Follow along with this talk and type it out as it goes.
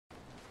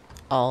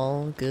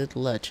All good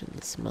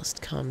legends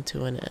must come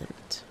to an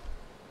end.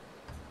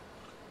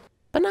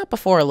 But not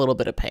before a little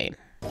bit of pain.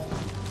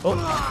 Oh,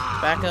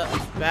 back up,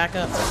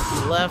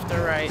 left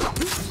or right.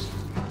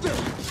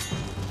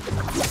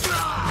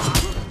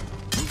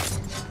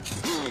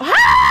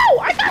 How?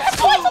 I got hit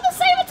twice on the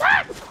same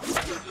attack!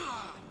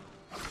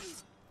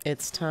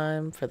 It's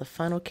time for the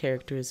final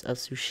characters of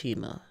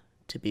Tsushima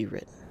to be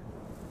written.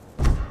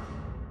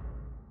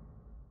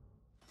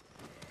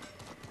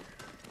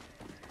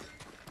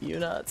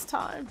 Yuna, it's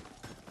time.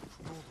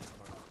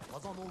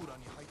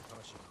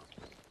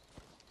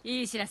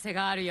 いい知らせ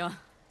があるよ。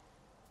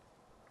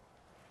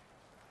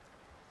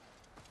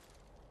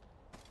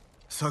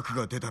策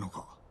が出たの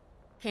か。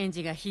ケン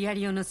ジがヒア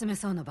リを盗め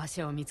そうな場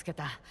所を見つけ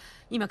た。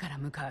今から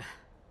向かう。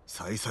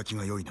幸先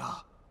が良い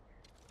な。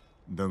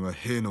だが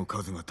兵の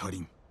数が足り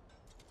ん。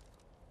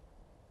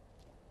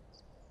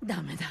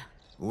ダメだ。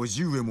叔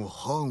父上も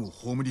ハーンを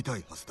葬りた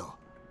いはずだ。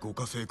ご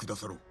加勢くだ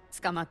さろう。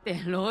捕まって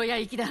牢屋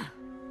行きだ。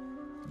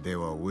で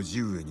は叔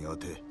父上に当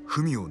て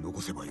文を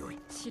残せばよい。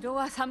城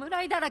は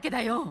侍だらけ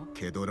だよ。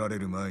気取られ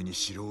る前に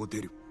城を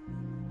出る。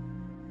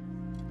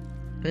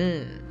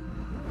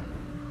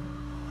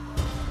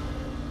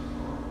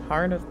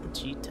Heart of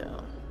the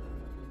Jito.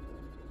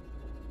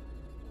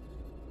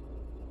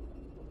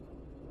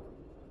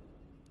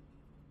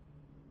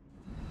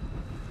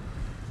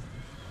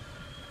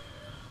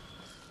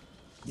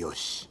よ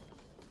し、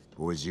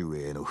叔父上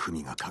への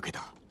文が書け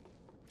た。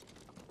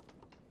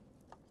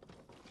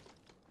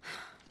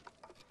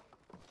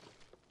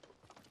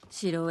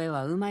城へ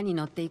は馬に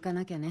乗っていか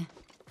なきゃね。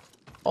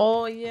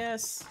Oh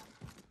yes.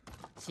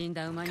 死ん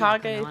だ馬にはか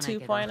な Kage わない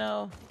けど。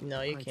 2.0.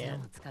 No, you こいつら can't.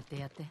 も使って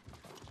やって。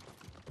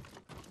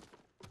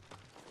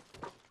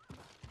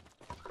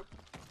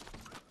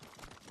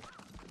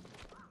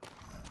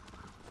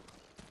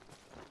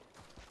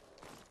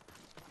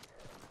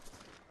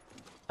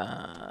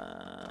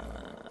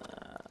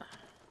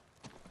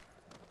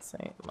This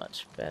ain't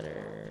much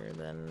better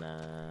than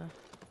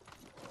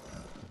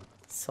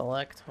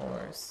select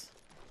horse.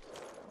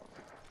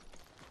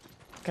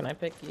 Can I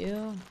pick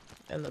you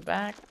in the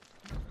back?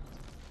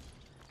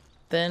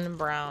 Thin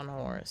brown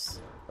horse.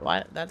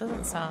 Why? That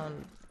doesn't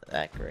sound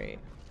that great.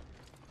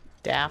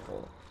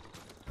 Dapple.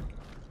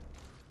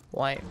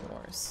 White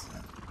horse.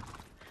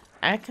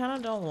 I kind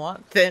of don't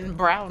want thin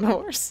brown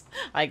horse.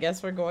 I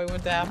guess we're going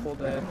with Dapple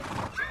then.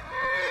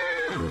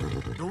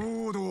 ど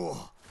うどう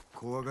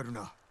怖がる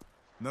な。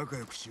仲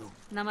良くしよ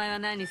う。名前は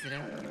何にする？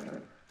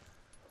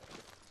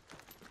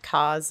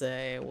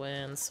 Kaze,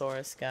 Wind,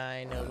 Sora,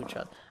 Sky, Nobu,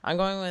 Trust. I'm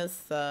going with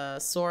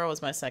Sora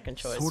was my second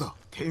choice. そら、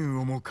天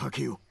をもか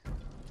けよ。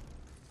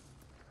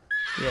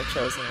 You have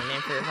chosen a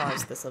name for your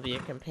horse. This will be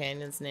your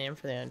companion's name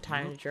for the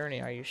entire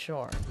journey. Are you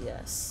sure?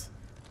 Yes.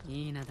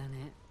 いい名だ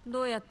ね。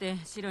どうやって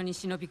城に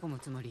忍び込む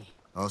つもり？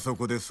あそ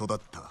こで育っ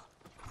た。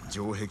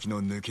城壁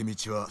の抜け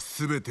道は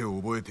全て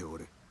覚えてお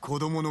る。子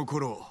供の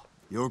頃、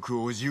よく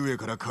叔父上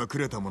から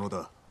隠れたもの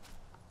だ。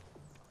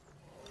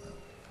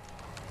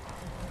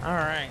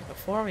 Alright,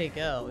 before we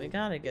go, we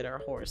gotta get our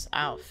horse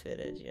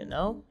outfitted, you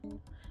know?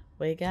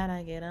 We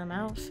gotta get him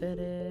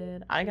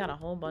outfitted. I got a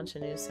whole bunch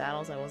of new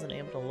saddles I wasn't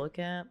able to look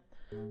at.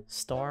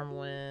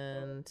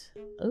 Stormwind.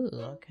 Ooh,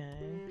 okay.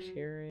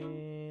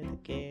 Fury, the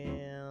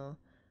Gale,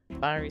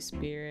 Fiery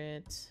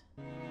Spirit.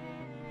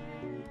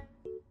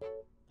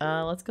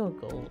 Let's go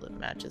gold. It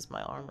matches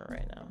my armor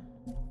right now.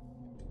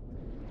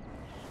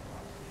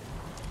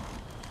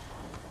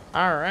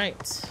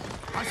 Alright.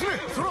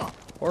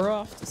 We're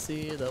off to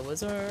see the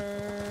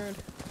wizard.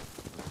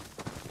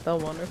 The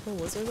wonderful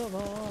Wizard of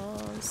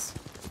Oz.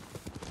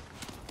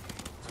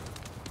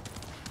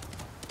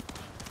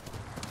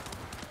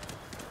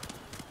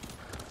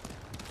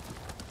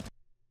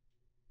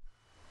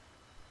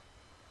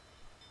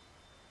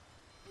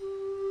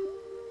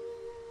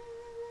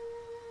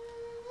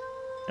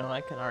 Oh,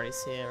 I can already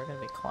see it. We're gonna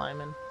be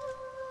climbing.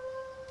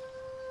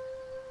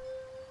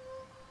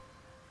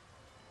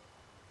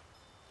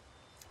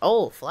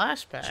 Oh,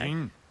 flashback.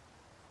 Jin,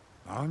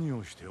 何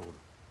をしておる？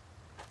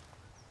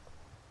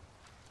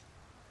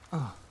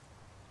ああ、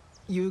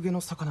夕げ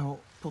の魚を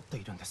取って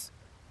いるんです。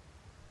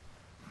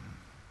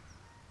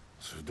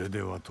素手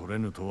では取れ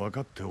ぬと分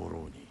かっておろ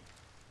うに。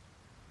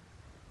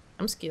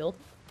I'm skilled.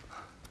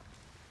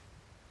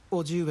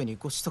 叔父上に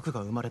ご子息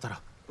が生まれた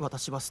ら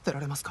私は捨てら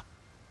れますか？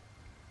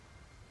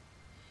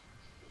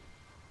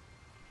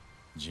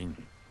ジン、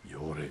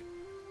よれ。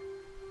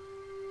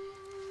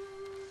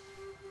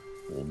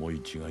思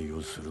い違い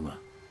をするな。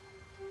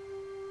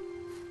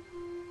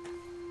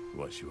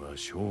わしは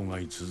生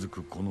涯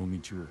続くこの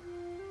道を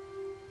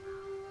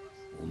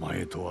お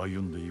前と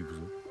歩んでゆく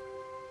ぞ。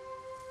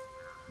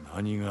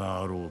何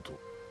があろうと。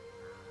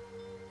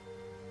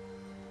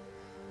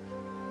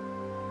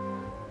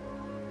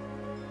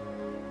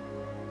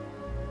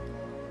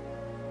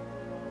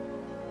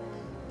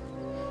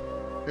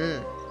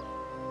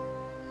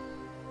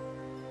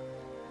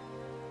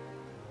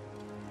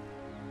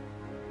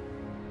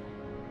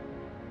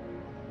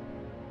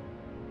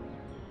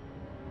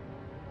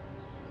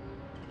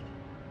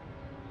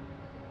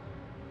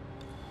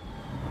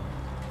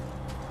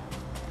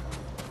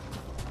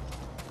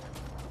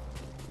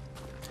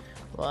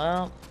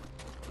Well,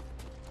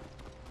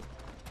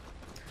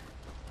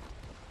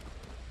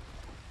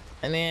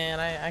 I mean,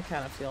 I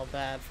kind of feel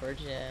bad for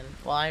Jin.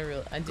 Well,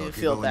 I do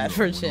feel bad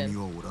for Jin.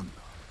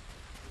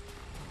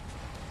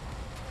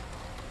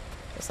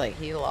 It's like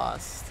he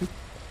lost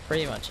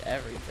pretty much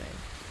everything.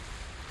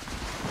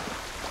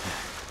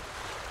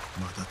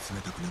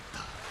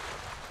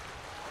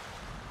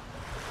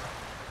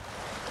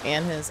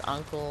 And his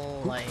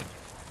uncle, like,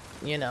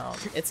 you know,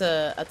 it's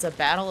a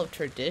battle of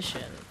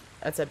tradition.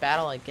 It's a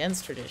battle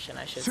against tradition,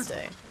 I should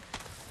say.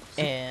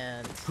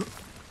 And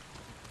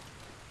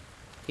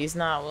he's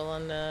not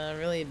willing to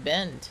really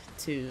bend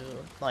to,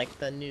 like,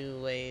 the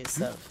new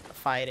ways of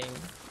fighting.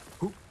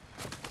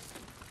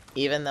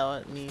 Even though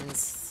it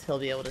means he'll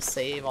be able to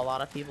save a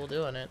lot of people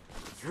doing it.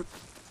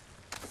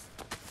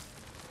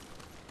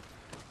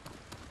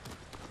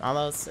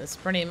 Although it's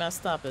pretty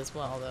messed up as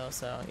well, though,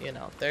 so, you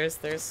know, there's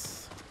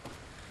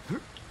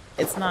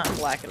it's not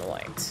black and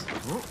white.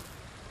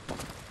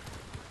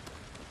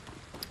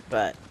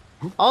 But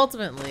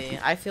ultimately,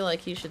 I feel like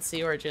he should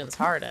see where Jin's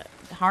heart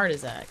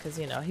is at, because,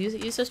 you know,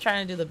 he's just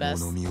trying to do the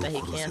best that he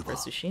can for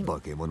Tsushima.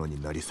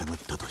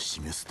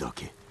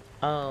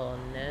 Oh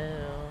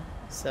no.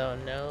 So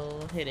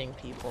no hitting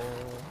people.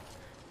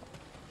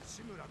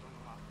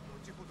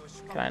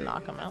 Can I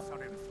knock him out?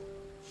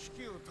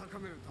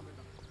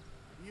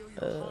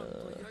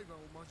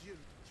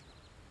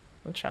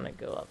 I'm trying to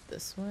go up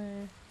this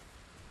way.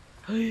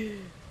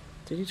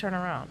 Did he turn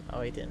around?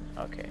 Oh, he didn't.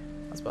 Okay.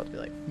 I was about to be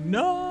like,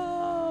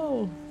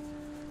 no!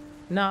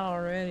 Not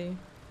already.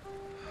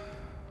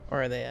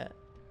 Where are they at?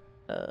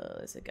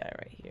 There's a guy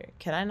right here.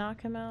 Can I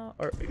knock him out?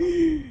 Or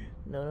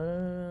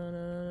no.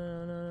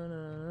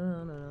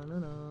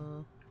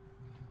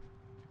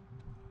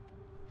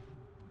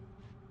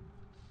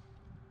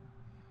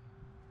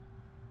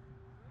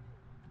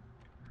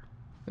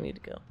 I need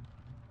to go.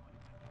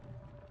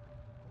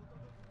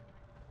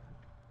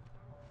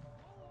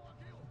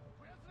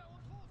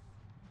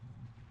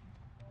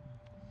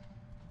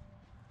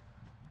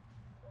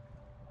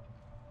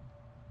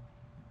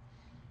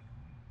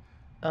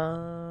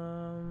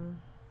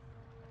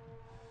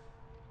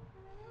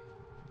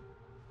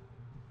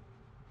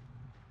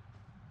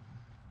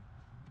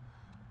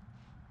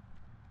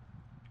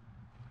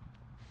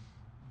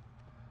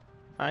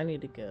 I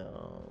need to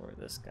go where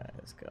this guy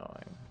is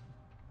going.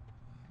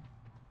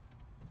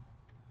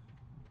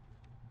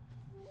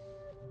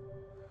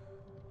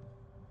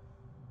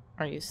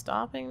 Are you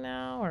stopping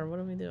now, or what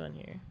are we doing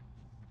here?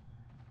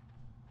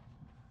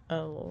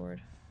 Oh,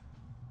 Lord.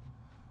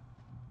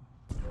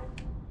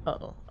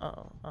 Uh-oh,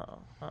 uh-oh, uh-oh,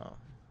 uh-oh.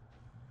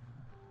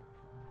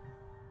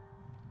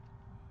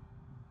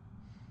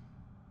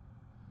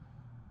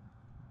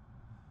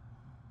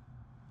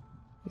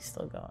 He's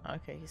still going.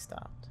 Okay, he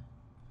stopped.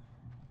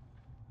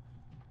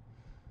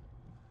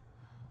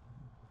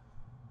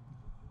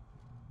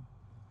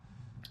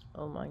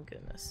 Oh my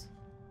goodness.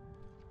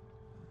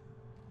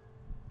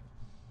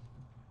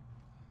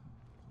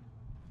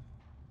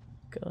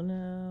 Go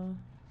now.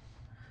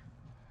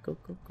 Go,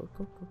 go, go,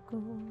 go, go,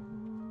 go.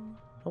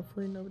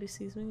 Hopefully nobody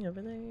sees me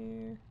over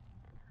there.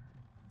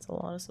 It's a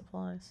lot of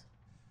supplies.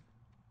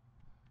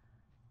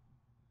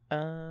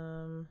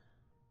 All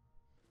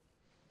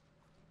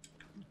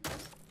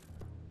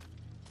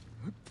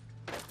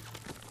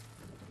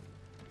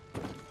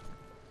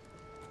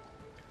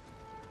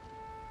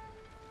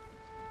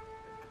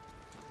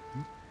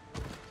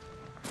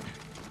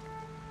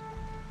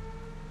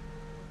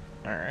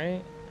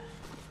right.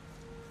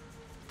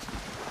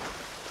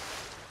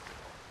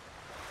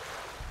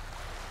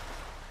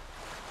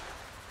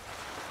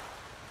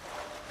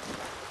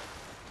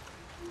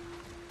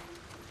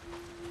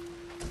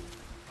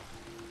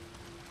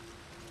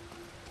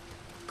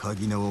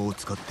 Kagi縄を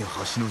使って橋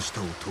の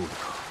下を通るか、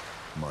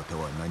また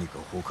は何か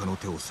他の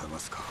手を探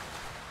すか。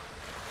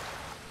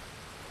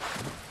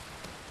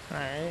All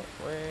right,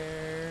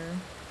 where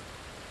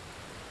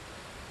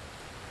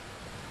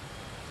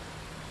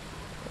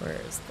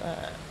is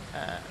that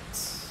at?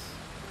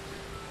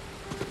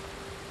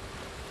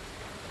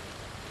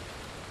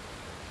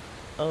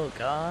 Oh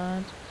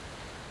God.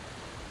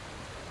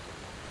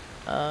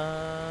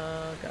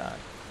 Oh God.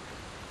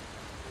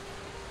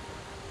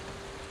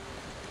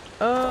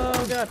 Oh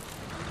God.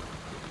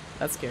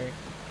 That's scary.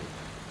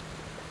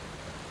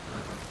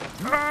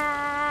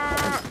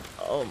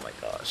 Oh my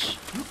gosh.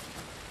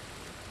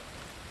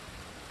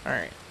 All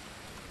right.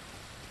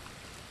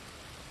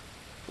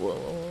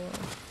 Whoa.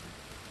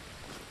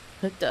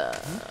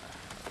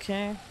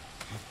 Okay.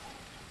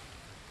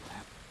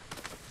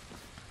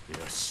 よ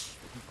し、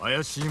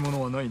怪しいも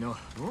のはないな。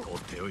取っ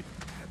ておい。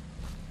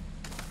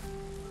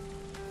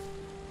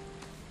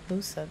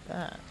Who said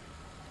that?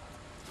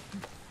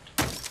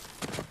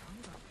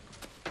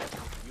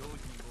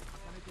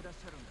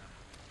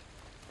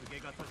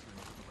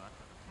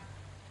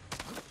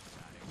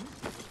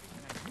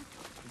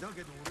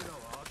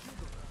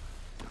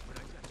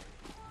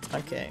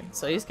 Okay,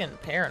 so he's getting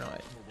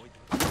paranoid.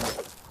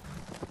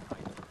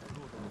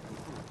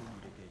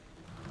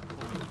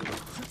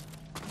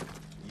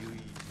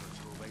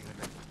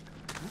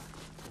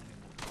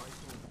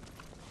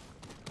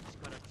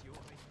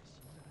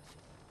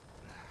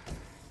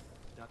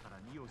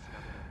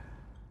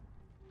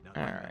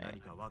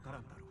 Alright.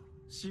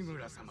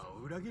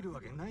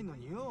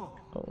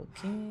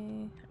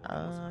 Okay.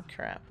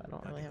 Crap. I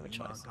don't really have a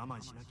choice.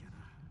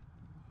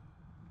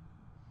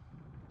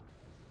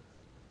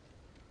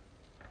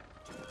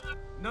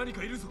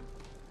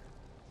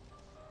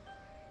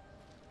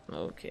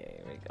 Okay,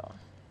 here we go.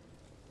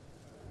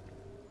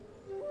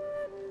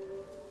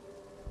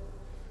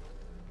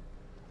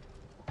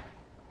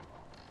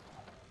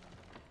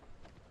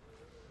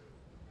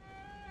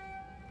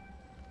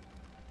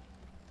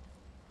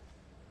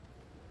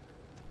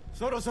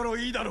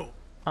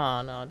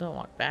 Oh no, don't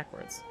walk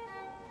backwards.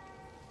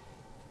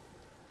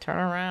 Turn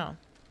around.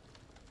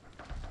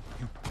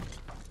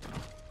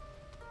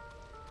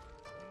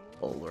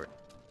 Oh lord.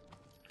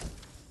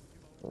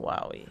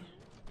 Wowie.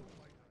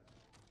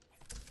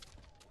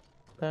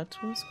 That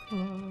was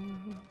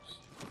close.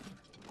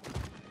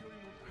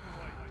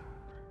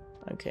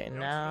 Okay,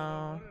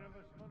 now...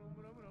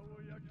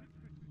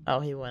 Oh,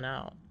 he went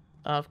out.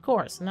 Of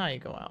course, now you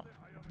go out.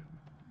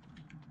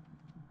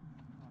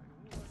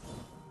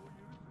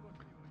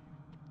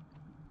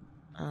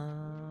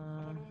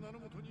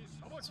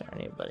 Is there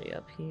anybody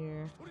up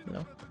here?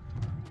 No.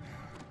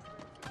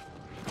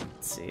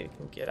 Let's see if I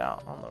can get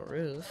out on the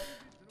roof.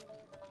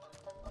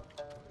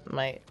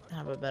 Might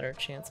have a better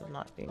chance of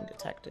not being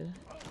detected.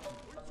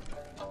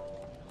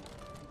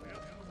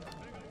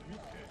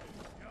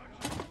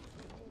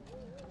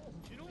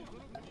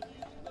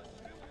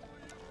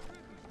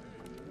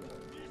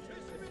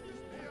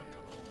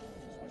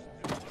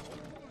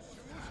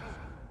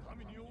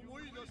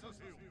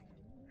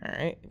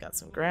 Alright, got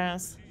some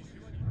grass.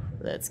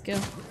 Let's go.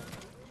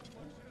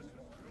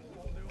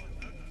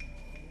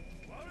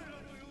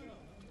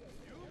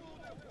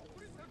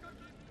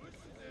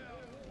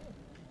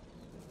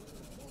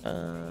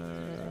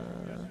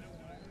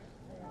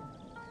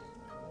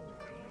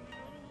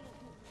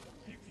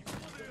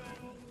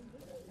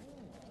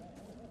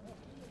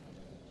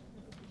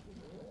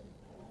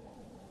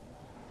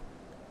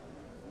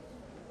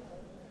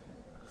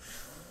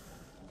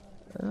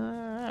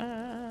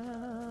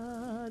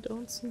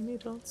 Don't see me,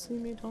 don't see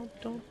me,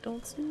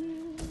 don't see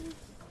me.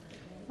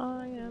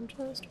 I am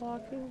just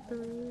walking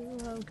through.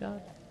 Oh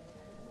god.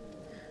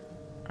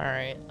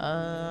 Alright,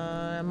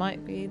 it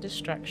might be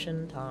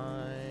destruction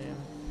time.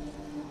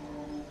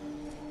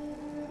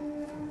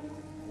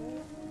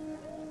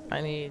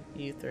 I need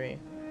you three.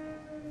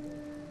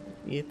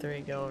 You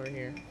three go over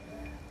here.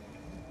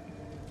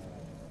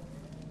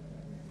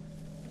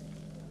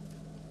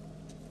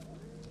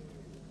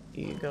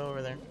 You go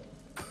over there.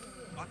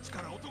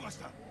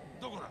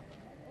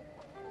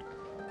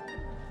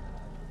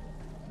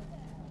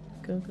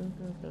 Go, go,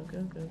 go, go,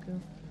 go, go,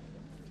 go.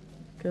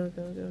 Go,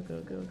 go, go,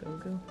 go, go, go,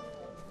 go.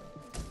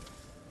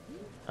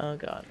 Oh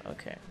god,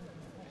 okay.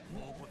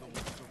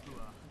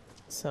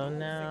 So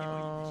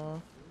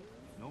now...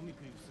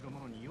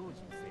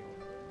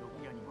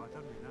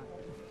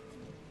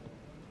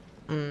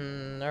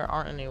 there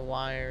aren't any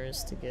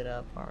wires to get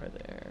up, are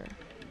there?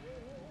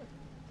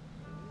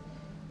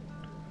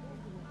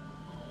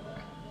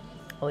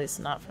 At least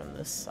not from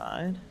this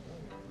side.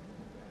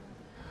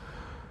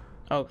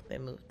 Oh, they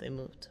moved, they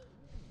moved.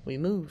 We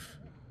move.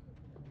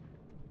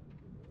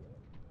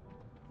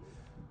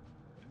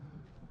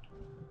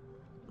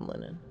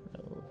 Linen.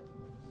 No.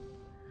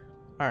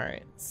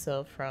 Alright,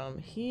 so from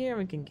here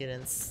we can get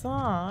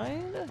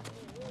inside.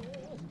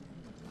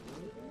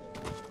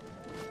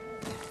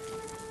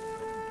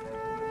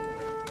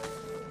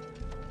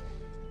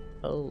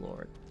 Oh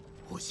lord.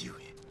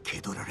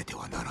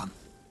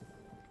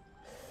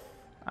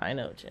 I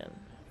know, Jin.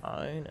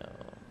 I know.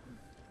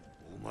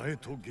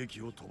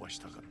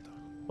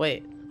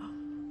 Wait.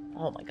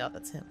 Oh my god,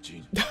 that's him.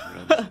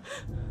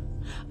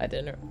 I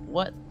didn't.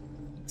 What?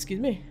 Excuse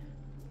me.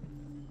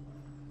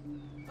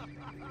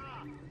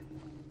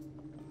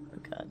 Oh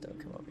god, don't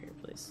come over here,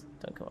 please.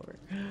 Don't come over.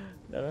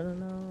 No, no,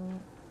 no,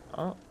 no.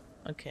 Oh,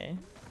 okay.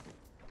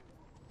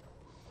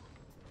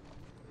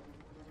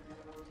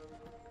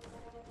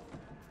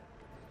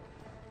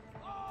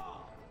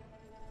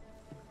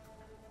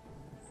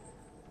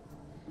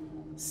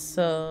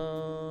 So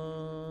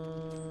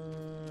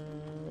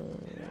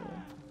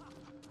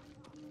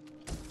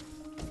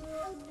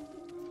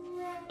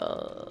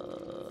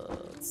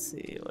let's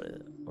see,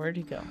 where'd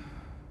he go?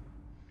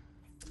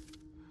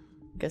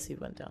 Guess he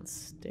went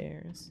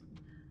downstairs.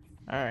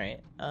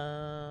 Alright,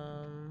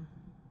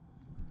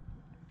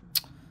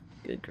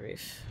 good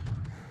grief.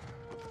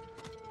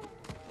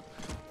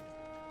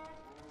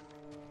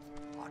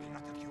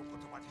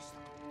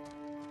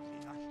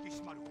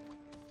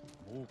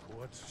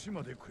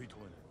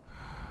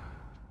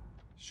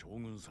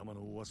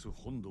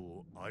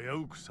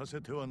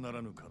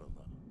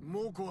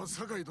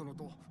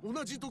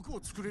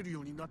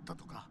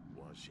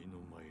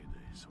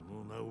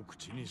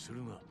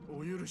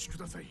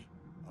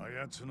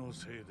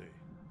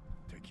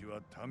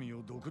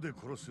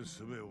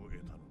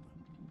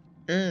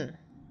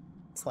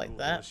 It's like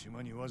that.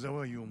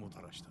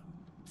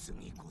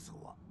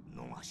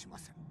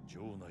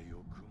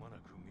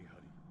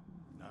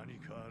 何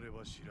かあれ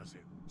ば知らせ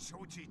よ。承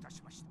知いた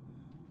しました。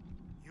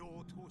世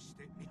を通し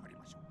て見張り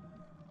ましょう。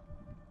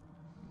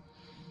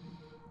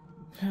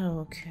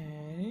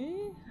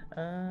 Okay.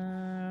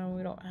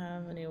 We don't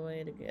have any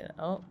way to get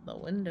out the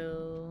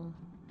window.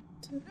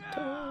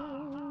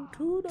 Tiptoe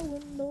to the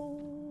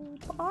window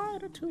by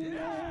the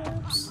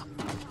tulips.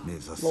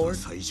 Lord.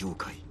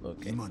 Okay.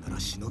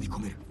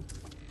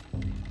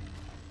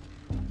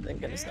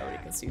 Thank goodness nobody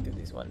can see through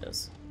these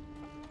windows.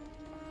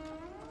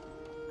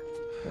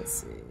 Let's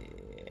see.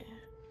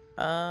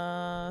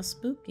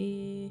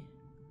 Spooky.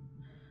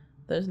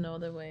 There's no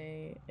other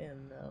way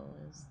in though,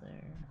 is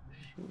there?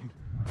 Shoot.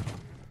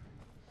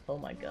 Oh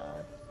my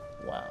god.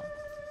 Wow.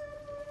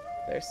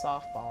 They're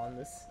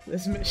softballing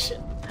this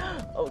mission.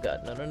 Oh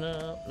god, no.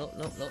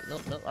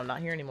 I'm not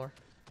here anymore.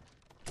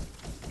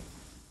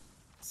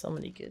 So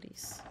many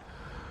goodies.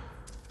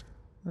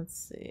 Let's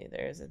see,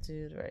 there's a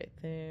dude right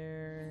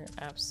there.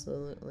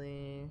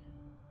 Absolutely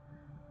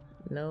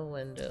no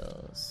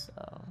windows.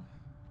 Oh.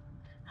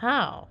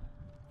 How?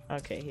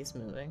 Okay, he's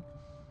moving.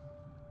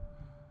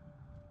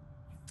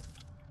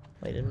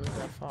 Wait, didn't move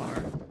that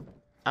far.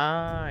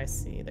 Ah, I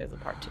see. There's a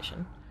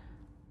partition.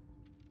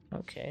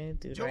 Okay,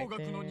 dude right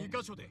there.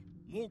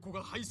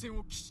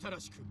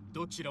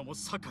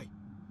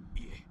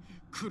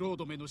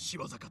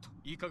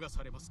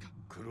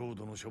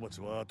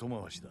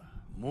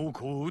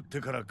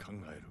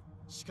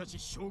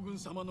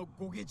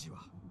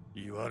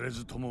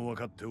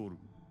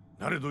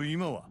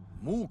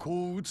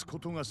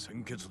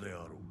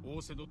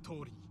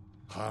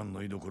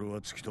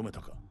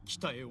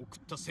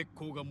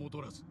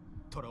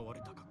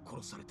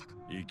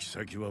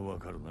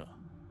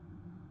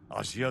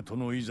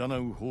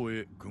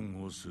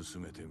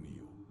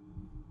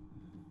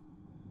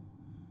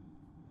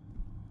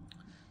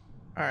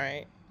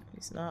 Alright,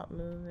 he's not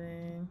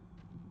moving.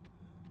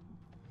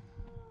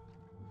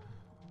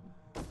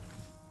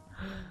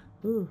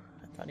 Ooh,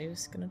 I thought he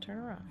was gonna turn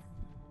around.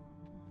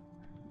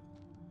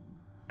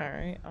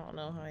 Alright, I don't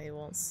know how he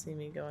won't see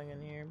me going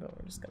in here, but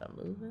we're just gonna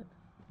move it.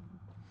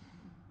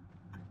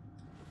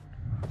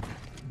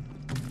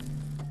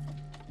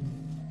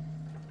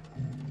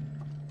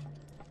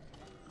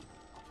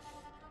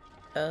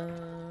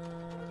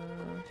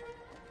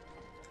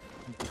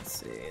 Let's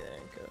see, there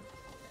we go.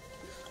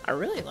 I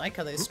really like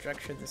how they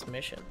structured this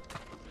mission.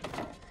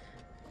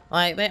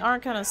 Like, they are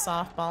kind of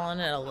softballing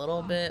it a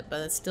little bit,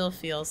 but it still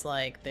feels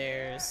like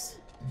there's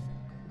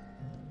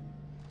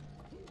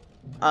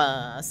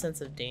a sense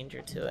of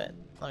danger to it.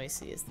 Let me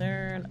see, is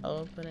there an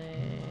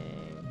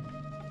opening?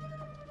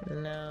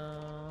 No.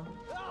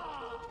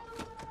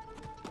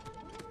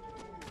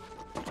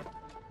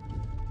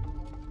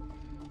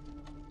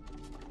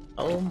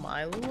 Oh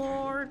my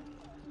lord!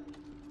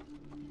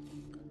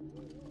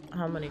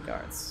 How many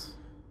guards?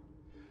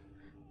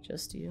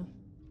 Just you?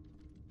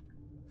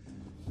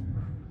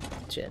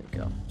 Jin,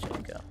 go.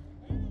 Jin, go.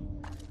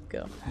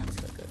 Go.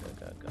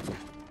 Go.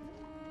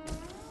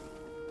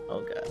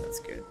 Oh god, that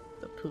scared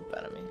the poop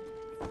out of me.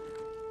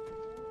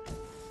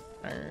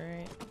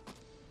 Alright.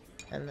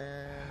 And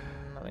then,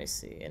 let me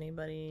see,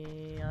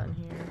 anybody on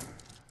here?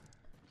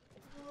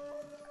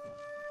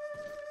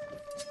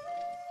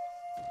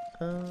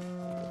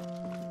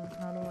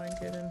 How do I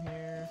get in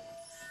here?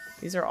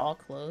 These are all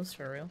closed,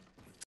 for real?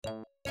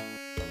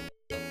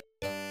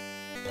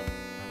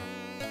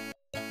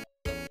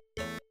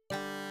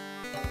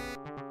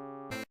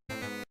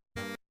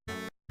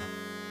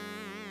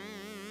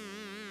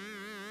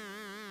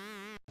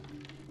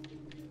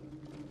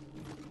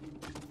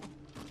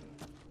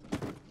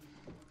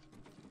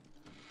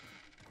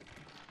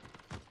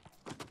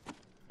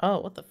 Oh,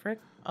 what the frick?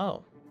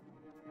 Oh.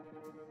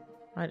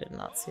 I did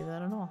not see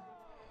that at all.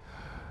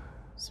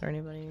 Is there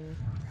anybody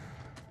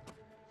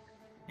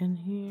in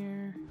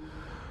here?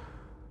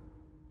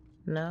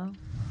 No?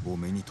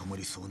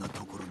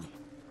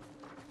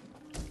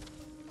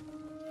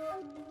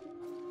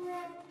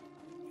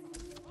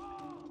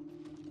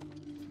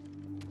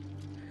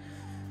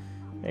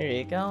 There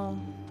you go.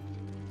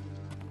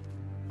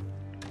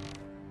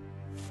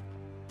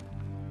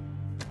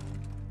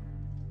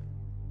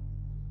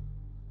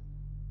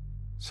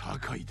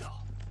 Sakaiだ。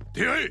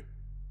出会え。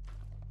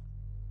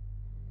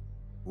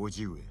叔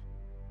父上、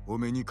お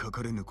目にか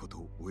かれぬこと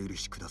をお許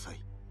しくださ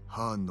い。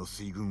ハーンの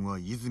水軍は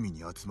泉に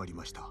集まり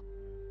ました。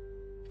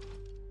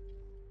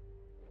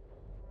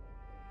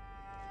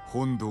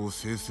本土を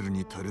制する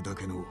に足るだ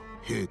けの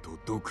兵と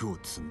毒を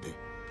積んで、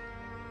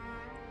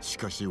し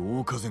かし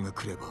大風が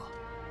来れば、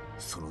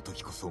その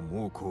時こそ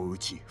猛虎を撃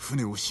ち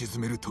船を沈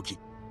める時。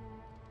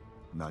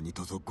何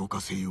とぞご加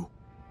勢を。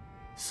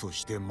そ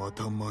してま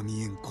たま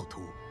みえんこと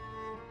を。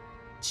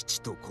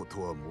父と子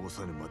とは申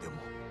さぬまでも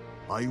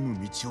歩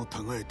む道を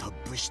たがえた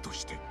武士と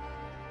して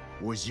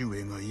叔父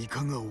上がい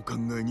かがお考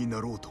えにな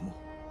ろうとも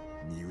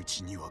身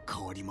内には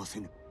変わりませ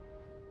ぬ。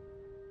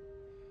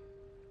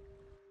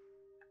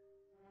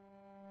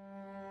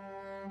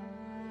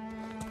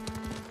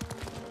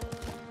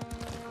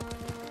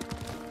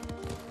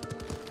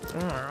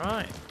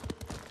Alright.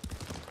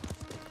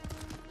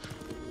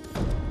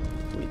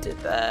 We did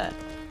that?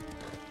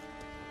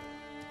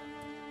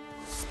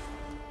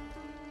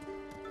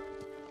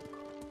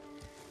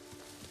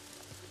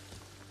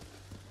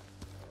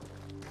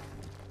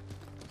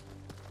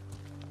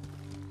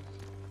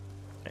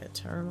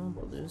 Eternal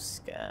blue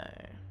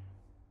sky.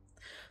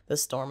 The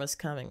storm is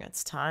coming.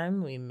 It's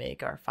time we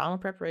make our final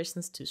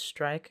preparations to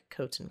strike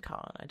Khotun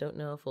Khan. I don't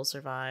know if we'll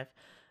survive,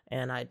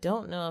 and I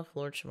don't know if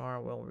Lord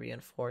Shimura will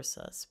reinforce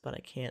us, but I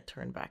can't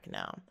turn back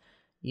now.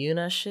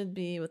 Yuna should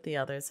be with the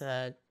others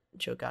at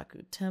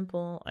Jogaku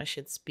Temple. I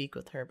should speak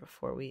with her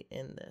before we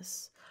end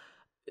this.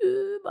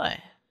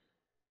 Bye.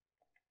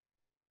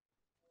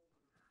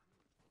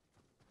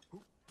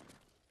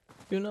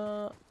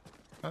 Yuna.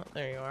 Oh,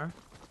 there you are.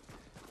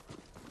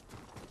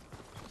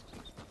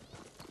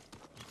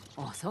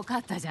 遅か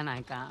ったじゃな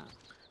いか。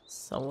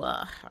 So,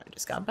 I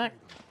just got back.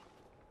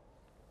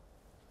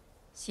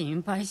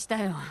 心配し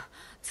たよ。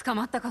捕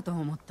まったかと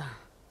思った。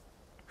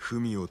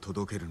文を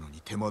届けるのに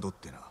手間取っ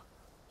てな。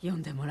読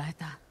んでもらえ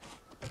た。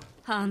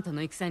ハーンと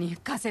の戦に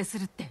加勢す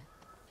るって。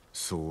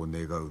そう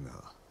願うが、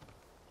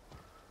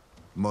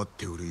待っ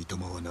ておるいと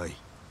まはない。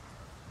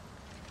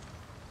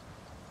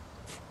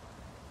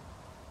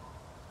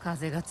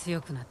風が強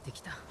くなって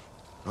きた。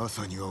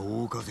朝には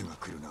大風が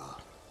来るな。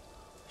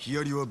ヒ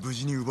アリは無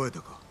事に奪え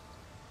たか。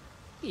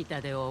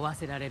痛手を負わ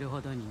せられるほ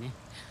どにね。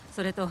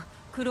それと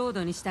クロー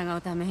ドに従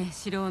うため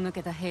城を抜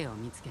けた兵を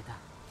見つけた。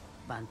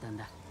万端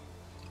だ。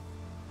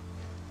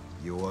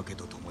夜明け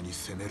とともに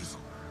攻めるぞ。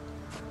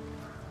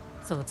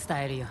そう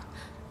伝えるよ。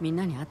みん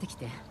なに会ってき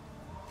て。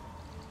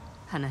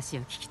話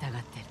を聞きたが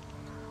ってる。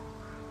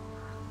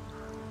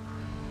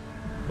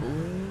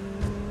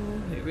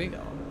Ooh, here we go.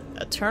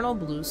 Eternal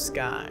blue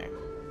sky.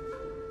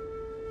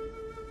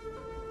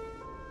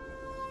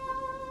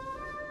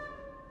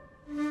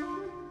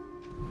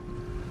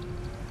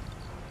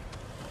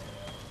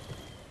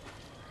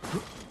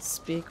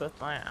 Speak with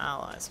my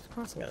allies. Of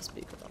course I'm gonna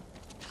speak with them.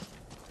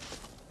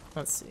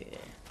 Let's see.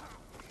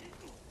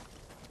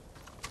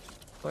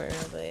 Where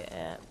are they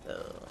at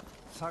though?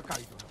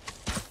 Sakai.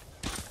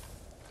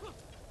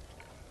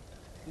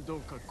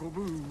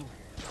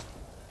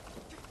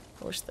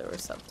 I wish there were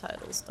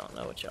subtitles. Don't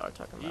know what y'all are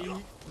talking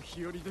about.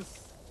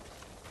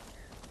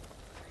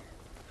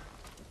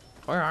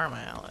 Where are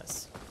my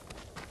allies?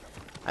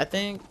 I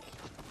think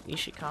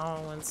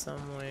Ishikawa went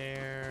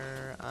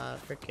somewhere.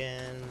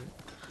 Freaking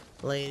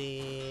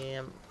Lady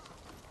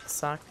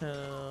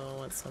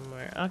Sako went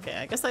somewhere. Okay,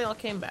 I guess they all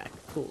came back.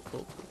 Cool,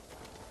 cool, cool.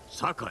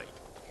 Sakai.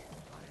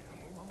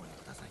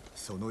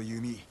 その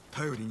弓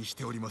頼りにし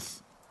ておりま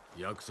す。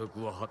約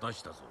束は果た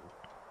したぞ。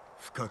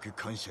深く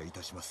感謝い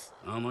たします。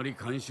あまり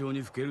干渉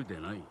にふけるで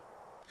ない。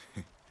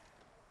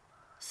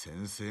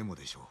先生も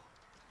でしょう。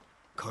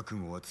覚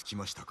悟はつき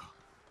ましたか。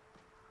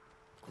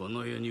こ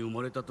の世に生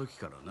まれた時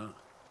からな。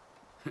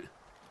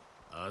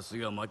明日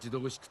が待ち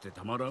遠しくて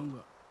たまらん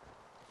わ。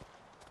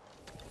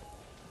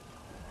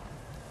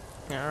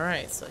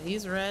Alright, so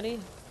he's ready,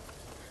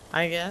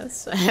 I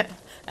guess,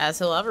 as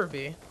he'll ever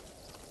be.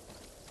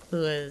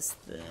 Who is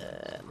the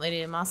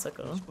Lady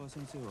Masako?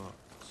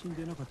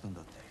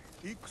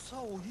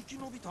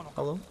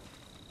 Hello?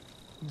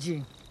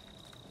 Jin.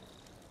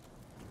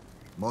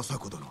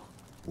 Masako殿、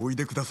おい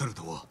でくださる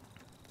とは。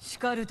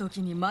叱る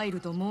時に参る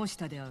と申し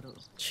たであろう。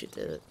She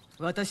did it.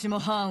 私も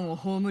ハーンを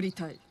葬り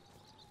たい。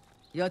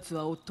奴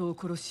は夫を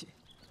殺し、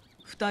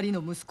二人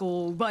の息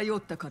子を奪いお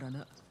ったから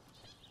な。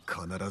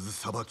必ず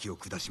裁きを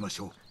下しまし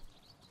ょ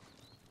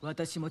う。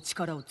私も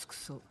力を尽く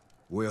そう。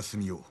お休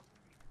みを。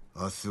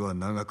明日は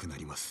長くな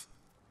ります。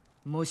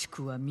もし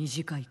くは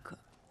短いか。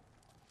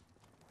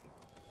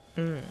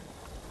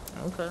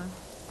Okay.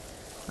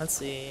 Let's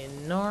see.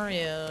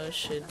 Norio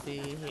should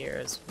be here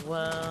as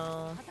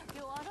well.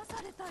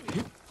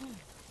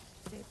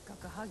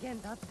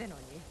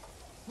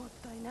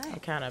 I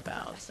kind of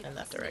bowed in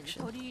that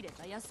direction.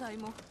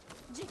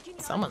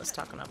 Someone is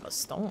talking up a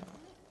storm.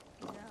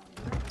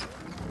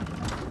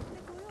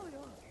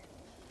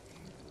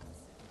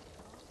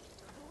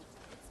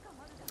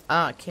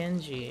 Ah,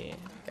 Kenji.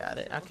 Got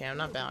it. Okay, I'm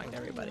not bowing to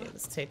everybody.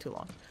 This take too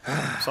long.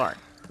 Sorry.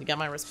 You got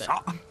my respect.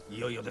 い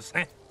よいよです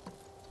ね。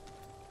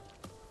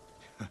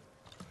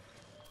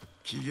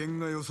機嫌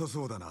が良さ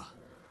そうだな。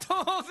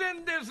当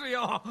然です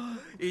よ。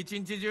一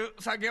日中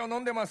酒を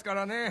飲んでますか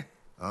らね。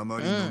あま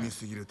り飲み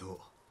すぎる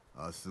と、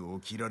明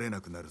日起きられ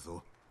なくなる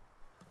ぞ。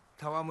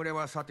戯れ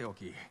はさてお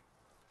き、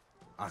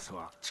明日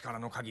は力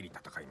の限り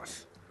戦いま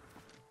す。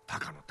タ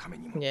カのため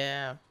にも。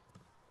Yeah.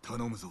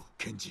 頼むぞ、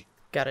ケンジ。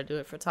 Gotta do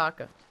it for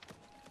Taka.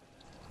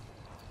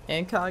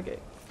 And Kage.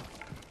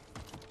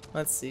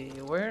 Let's see.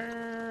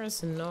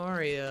 Where's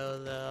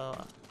Norio, though?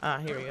 Ah,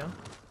 here we go.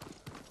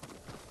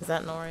 Is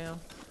that Norio?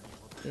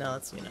 No,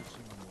 that's Yuna.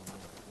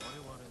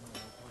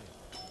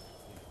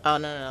 Oh,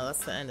 no,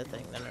 that's the end of the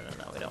thing. No,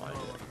 we don't want to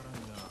do it.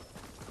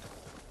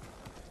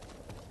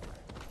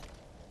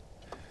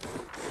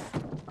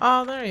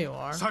 Oh, there you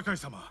are. Sakai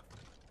様。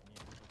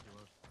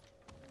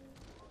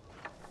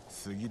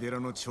杉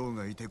寺の長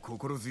がいて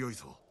心強い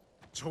ぞ。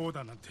長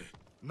だなんて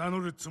名乗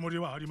るつもり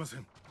はありませ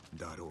ん。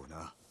だろう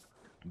な。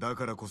だ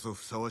からこそ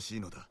ふさわしい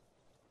のだ。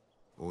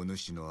お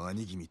主の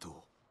兄君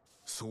と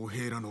僧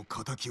兵らの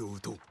仇を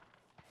討とう。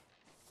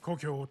故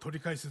郷を取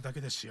り返すだ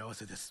けで幸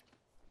せです。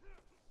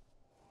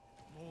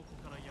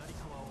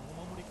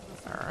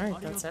 Alright,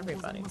 that's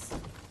everybody.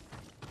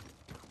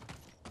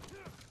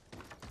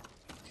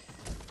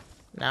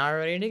 Now we're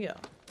ready to go.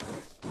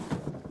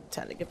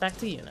 Time to get back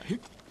to Yuna.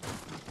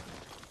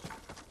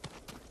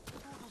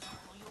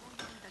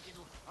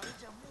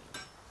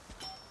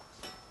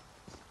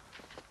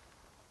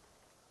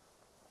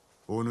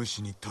 お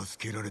主に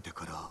助けられて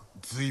から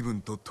随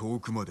分と遠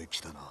くまで来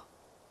たな。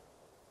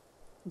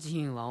ジ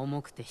ンは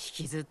重くて引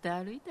きずって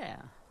歩いたよ。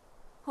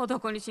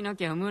男にしな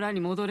きゃ村に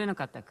戻れな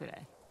かったくら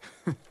い。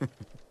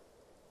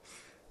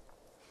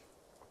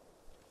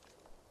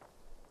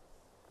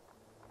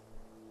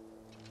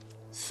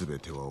すべ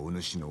てはお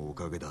主のお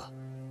かげだ、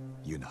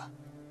ユナ。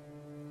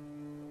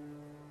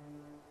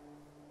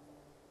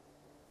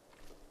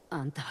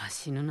あんたは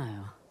死ぬな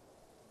よ。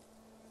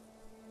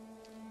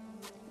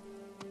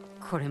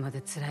これま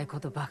で辛いこ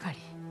とばかり。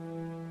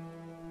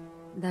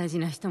大事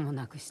な人も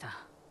亡くした。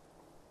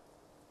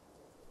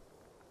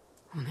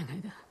お願い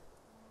だ。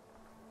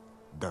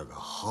だが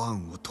ハー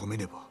ンを止め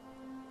ねば。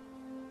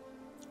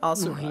も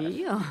うい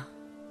いよ。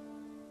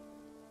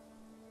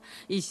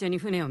一緒に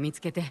船を見つ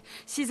けて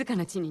静か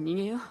な地に逃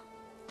げよう。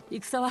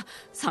戦は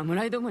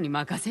侍どもに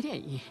任せりゃい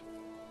い。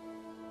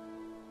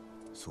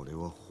それ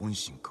は本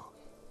心か。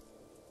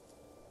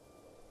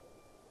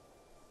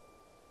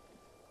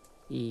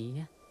いい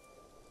や。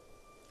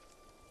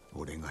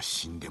俺が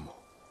死んでも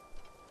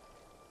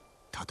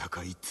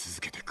戦い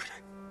続けてくれ。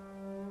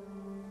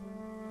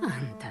あ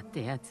んたっ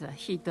てやつは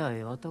ひど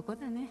い男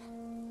だね。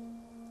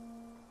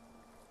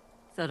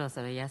そろ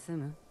そろ休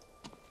む？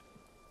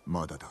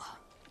まだだ。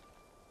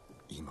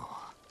今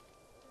は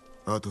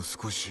あと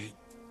少し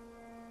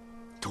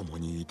共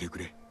にいてく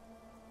れ。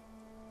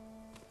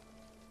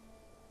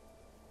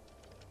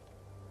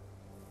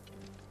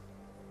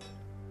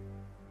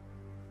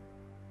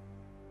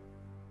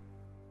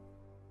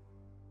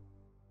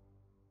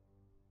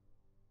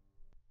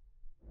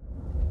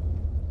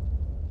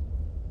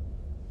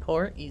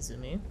Poor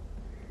Izumi.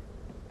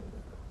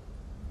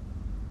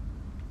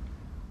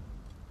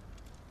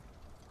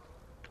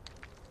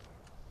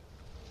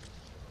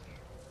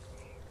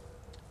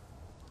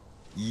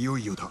 いよ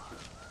いよだ。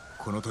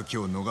この時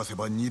を逃せ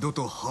ば二度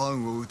とハー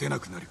ンを撃てな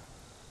くなる。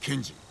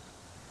検事、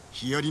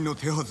ヒアリの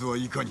手はずは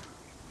いかに？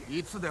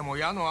いつでも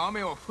矢の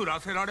雨を降ら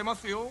せられま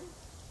すよ。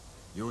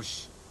よ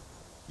し、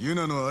ユ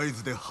ナの合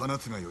図で放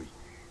つがよい。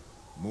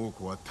猛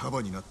虎は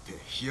束になって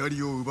ヒア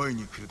リを奪い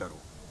に来るだろう。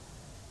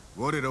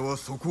我らは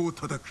そこを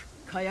叩く。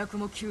火薬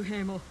も弓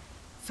兵も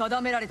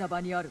定められた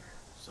場にある。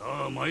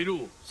さあ参ろ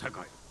う、酒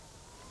井。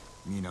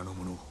皆の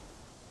者、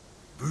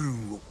武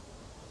運を。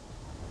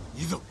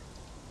いざ。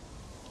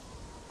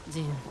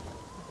ジン、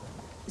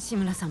志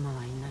村様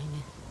はいない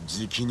ね。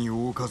じきに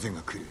大風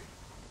が来る。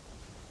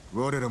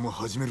我らも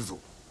始めるぞ。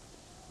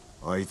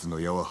合図の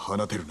矢は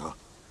放てるな。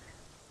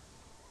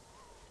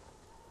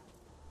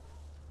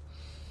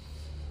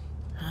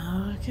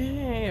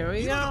Okay, here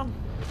we go.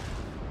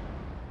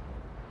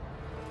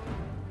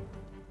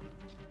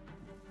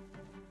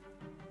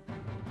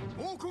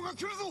 猛虎が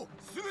来るぞ。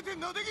すべて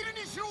なで切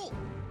りにしろ。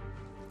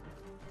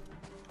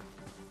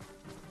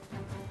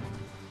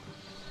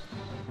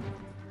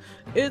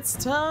It's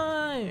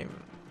time.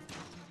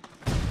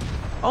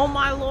 Oh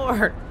my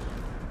lord.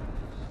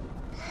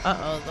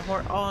 Uh-oh, the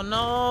horse. Oh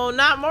no,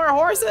 not more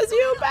horses,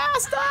 you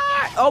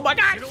bastard! Oh my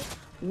god!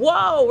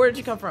 Whoa, where did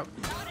you come from?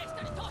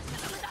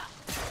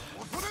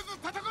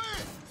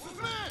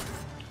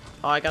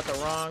 Oh, I got the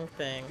wrong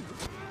thing.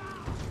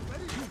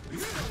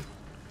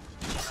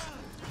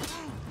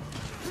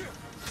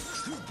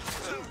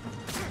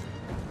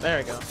 There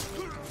we go.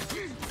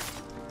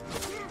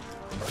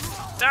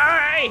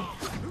 Die!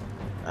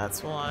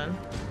 That's one.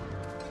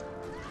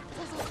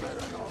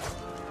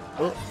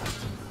 Oh.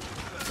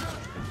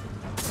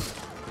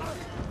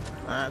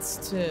 That's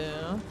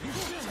two.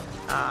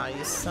 Ah,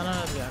 you son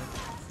of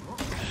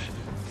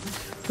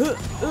a gun.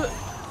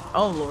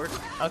 Oh lord.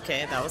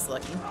 Okay, that was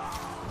lucky.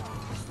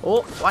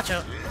 Oh, watch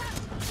out.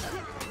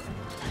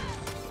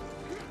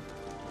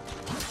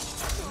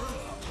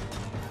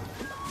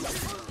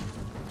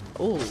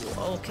 Oh,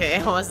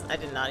 okay. I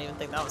did not even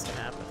think that was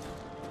gonna happen.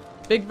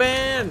 Big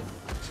band!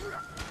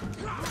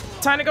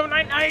 Time to go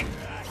night-night!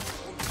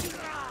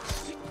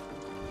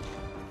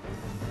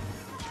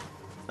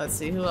 Let's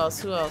see, who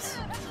else?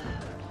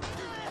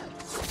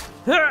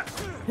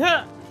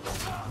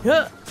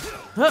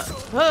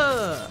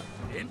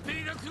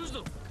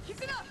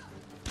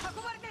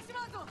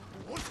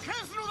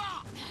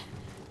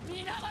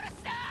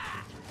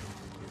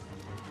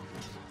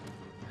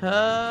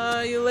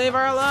 You leave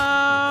her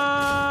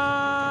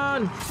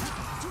alone!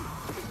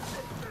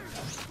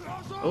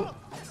 Oh.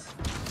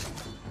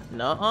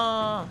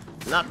 No,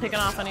 not picking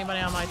off anybody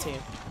on my team.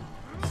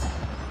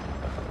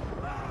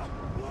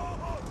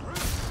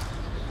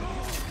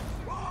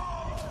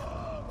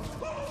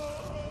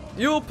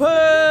 You'll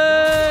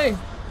pay!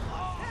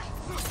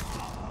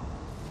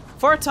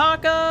 For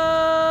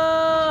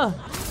Taka!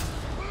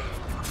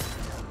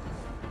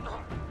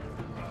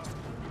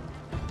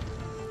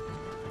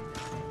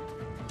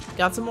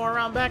 Got some more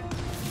around back?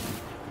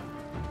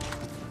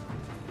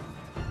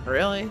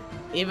 Really?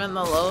 Even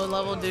the low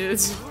level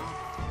dudes?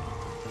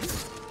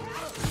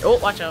 Oh,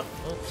 watch out.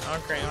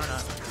 Oh, okay, or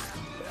not.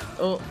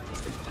 Oh.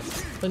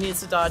 Who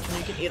needs to dodge when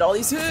you can eat all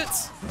these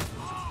hits?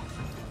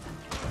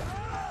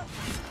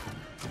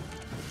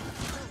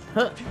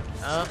 Huh.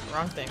 Oh,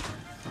 wrong thing.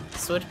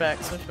 Switch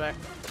back, switch back.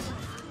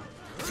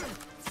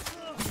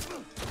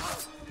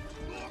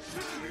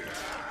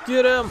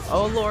 Get him!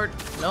 Oh lord.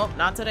 Nope,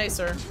 not today,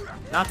 sir.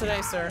 Not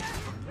today, sir.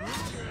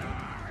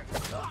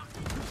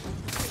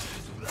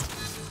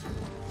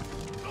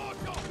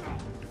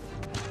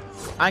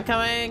 I'm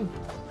coming!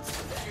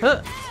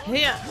 Huh!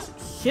 Here!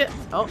 Hit!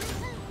 Oh.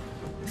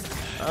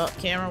 Oh,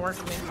 camera, work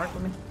with me, work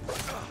with me.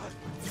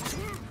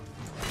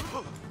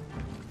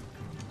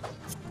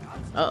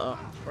 Uh-oh.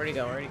 Where'd he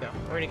go? Where'd he go?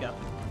 Where'd he go?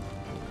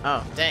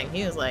 Oh, dang,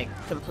 he was like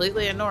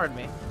completely ignored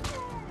me.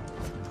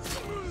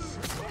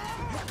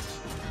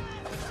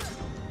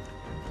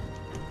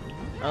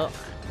 Oh,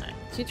 I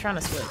keep trying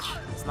to switch.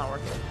 It's not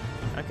working.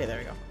 Okay, there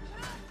we go.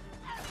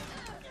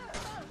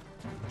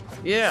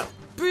 Yeah!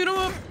 Beat him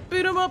up!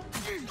 Beat him up!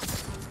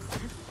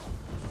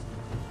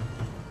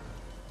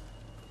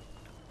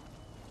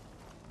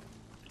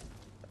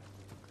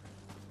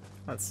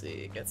 Let's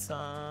see, get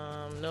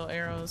some no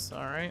arrows,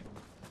 alright.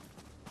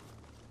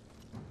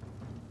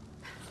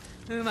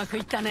 うまく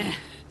いったね。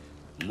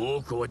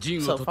猛虎は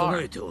陣を整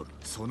えておる。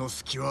その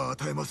隙は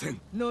与えません。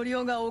ノリ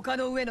オが丘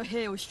の上の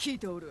兵を率い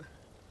ておる。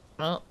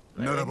Well,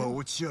 ならば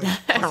落ち合い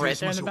right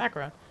there in the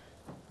background.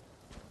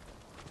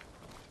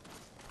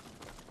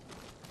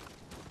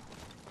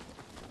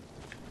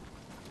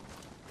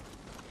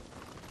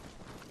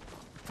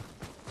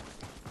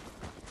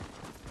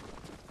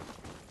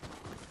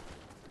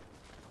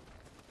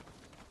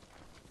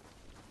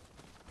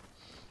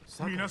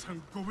 Minasan,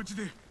 ご無事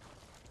で。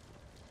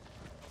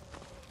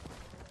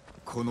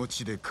この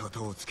地で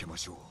型をつけま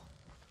しょう。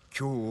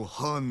今日を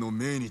ハーンの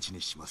命日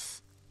にしま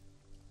す。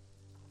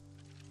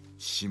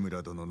志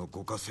村殿の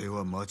ご加勢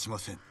は待ちま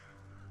せん。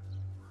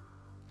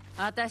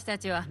私た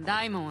ちは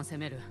大門を攻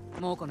める。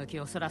猛虎の気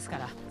をそらすか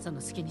ら、そ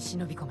の隙に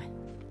忍び込め。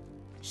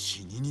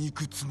死にに行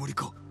くつもり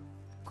か。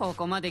こ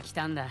こまで来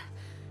たんだ。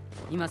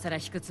今さら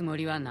引くつも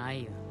りはな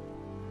いよ。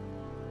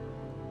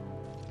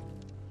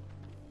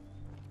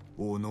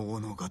おのお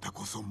の方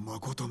こそ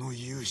誠の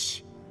勇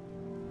士。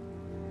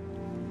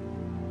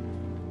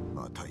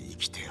また生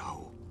きて会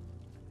お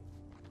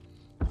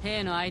う。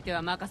兵の相手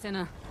は任せ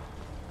な。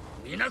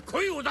皆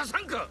声を出さ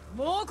んか。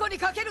猛虎に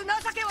かける情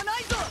けはな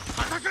いぞ。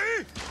戦え。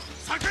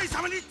堺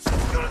様に続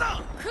くの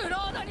だ。クロ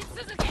ードに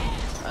続け。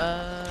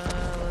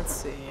Let's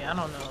see. I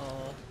don't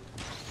know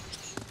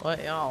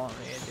what y'all want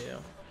me to do.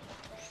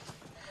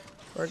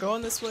 We're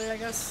going this way, I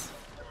guess.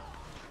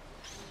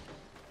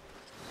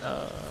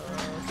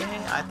 Okay,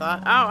 I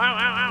thought. Ow, ow,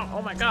 ow, ow!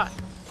 Oh my god.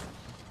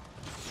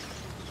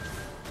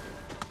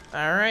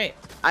 Alright.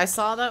 I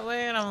saw that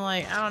way and I'm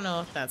like, I don't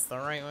know if that's the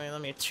right way.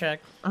 Let me check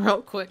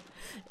real quick.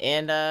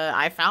 And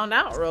I found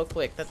out real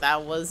quick that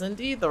that was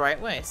indeed the right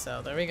way.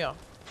 So there we go.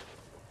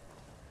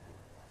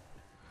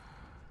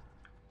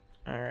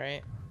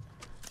 Alright.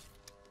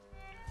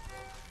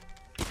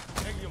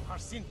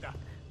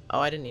 Oh,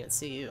 I didn't even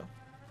see you.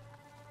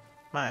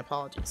 My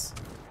apologies.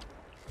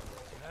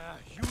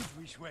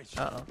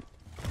 Uh-oh.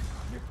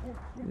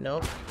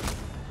 Nope.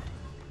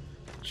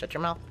 Shut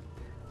your mouth.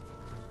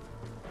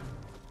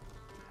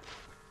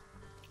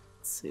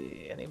 Let's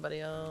see,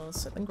 anybody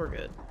else? I think we're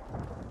good.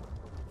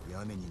 Get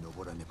on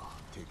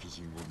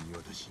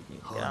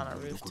a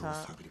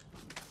rooftop.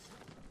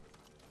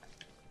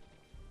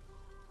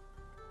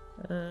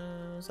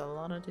 There's a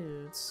lot of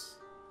dudes.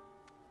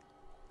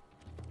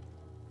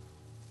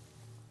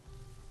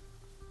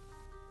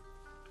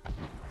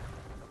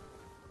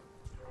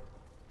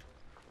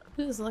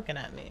 Who's looking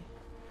at me?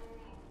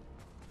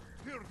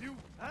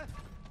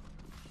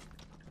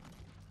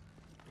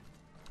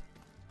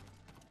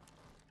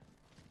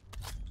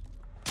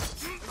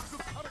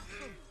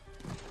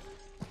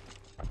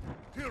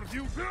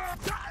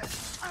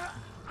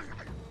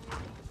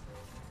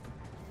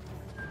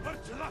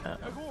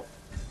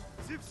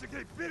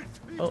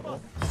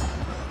 Uh-oh.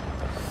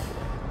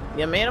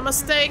 You made a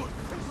mistake.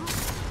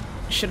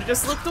 Should have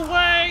just looked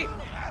away.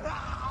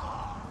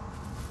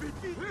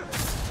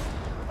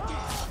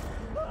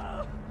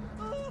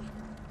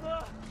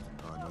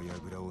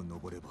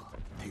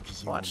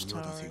 Watch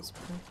towers.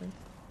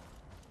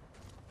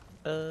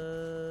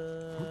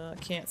 I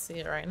can't see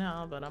it right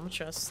now, but I'm gonna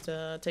just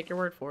take your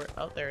word for it.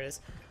 Oh, there it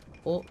is.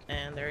 Oh,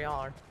 and there y'all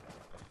are.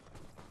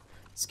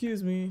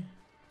 Excuse me.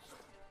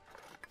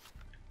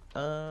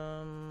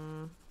 I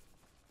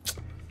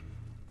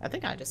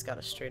think I just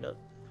gotta straight up.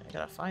 I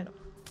gotta find him.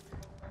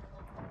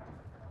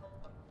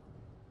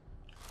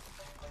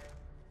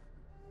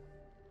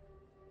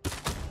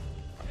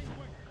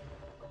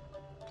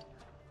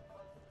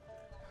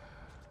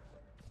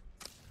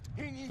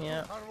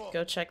 Yeah,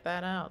 go check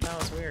that out. That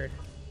was weird.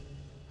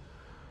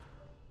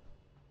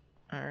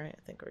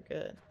 I think we're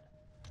good.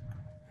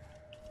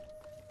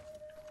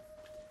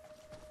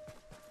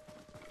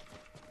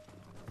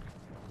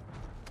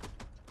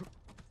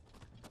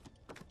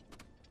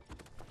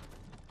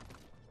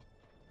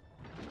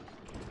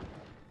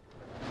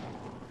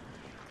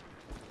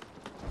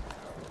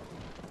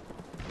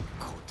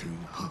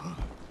 Khotun Khan.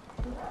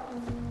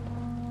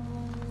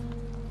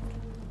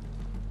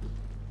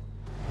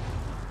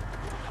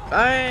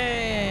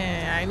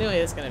 I knew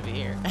he was gonna be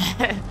here.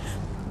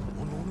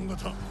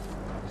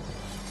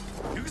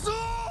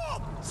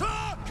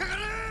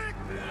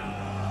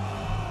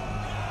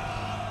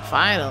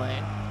 Finally.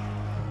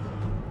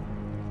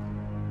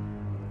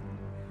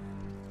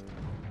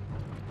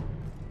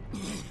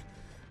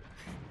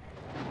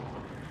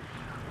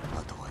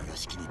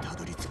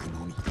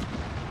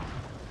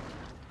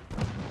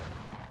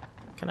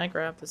 Can I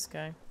grab this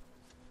guy?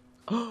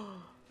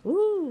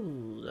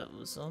 Ooh, that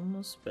was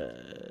almost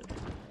bad.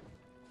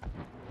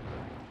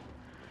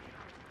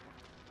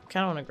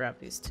 Kinda wanna grab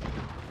these two.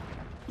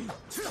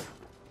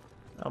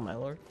 Oh my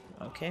lord.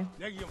 Okay.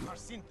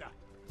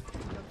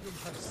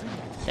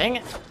 Dang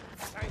it.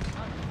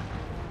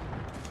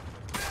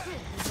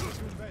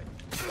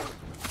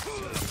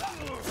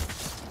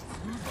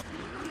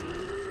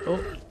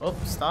 Oh, oh,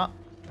 stop.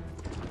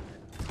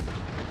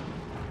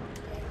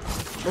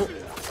 Oh.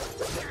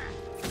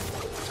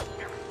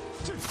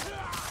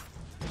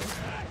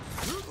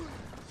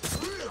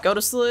 Go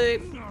to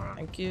sleep.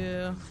 Thank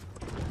you.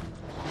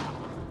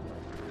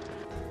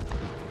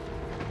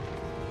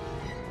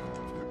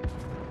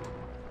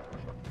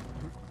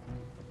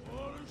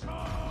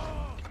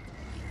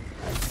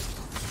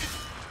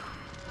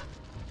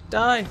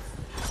 Die.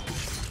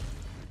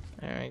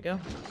 There we go.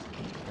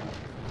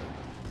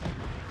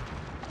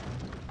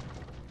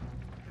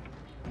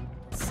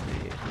 Let's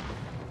see.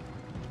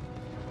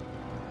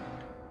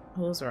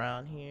 Who's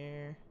around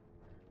here?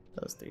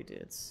 Those three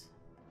dudes.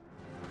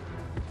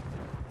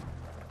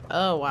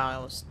 Oh wow, I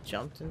almost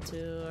jumped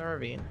into a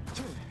ravine.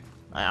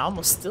 I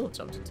almost still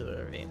jumped into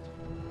the ravine.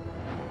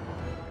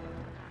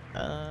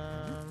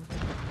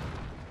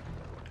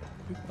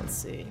 Let's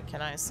see.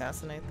 Can I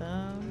assassinate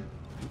them?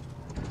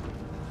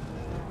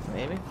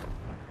 Maybe.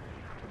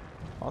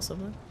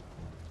 Possibly.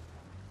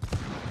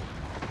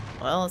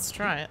 Well, let's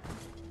try it.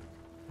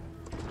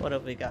 What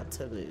have we got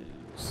to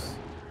lose?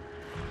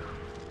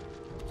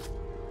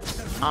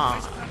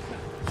 Ah.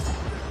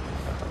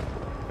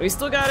 We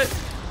still got it.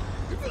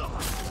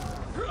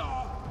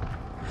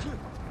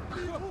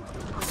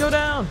 Go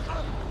down.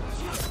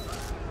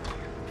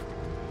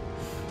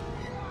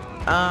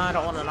 I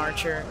don't want an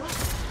archer.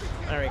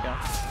 There we go.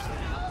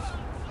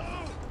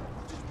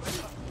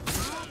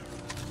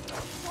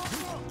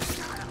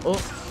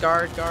 Oh,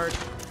 guard, guard.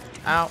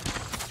 Ow.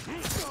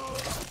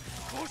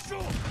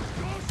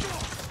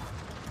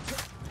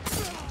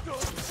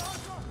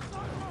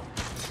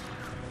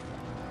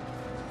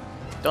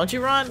 Don't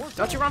you run!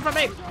 Don't you run from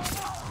me!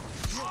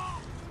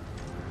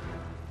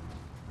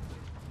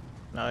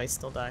 No, he's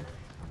still dying.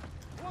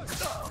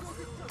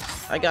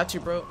 I got you,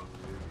 bro.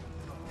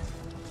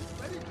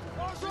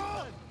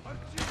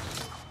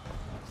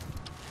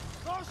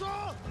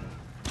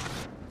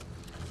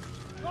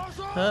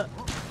 Huh.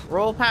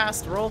 Roll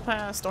past,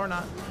 or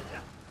not.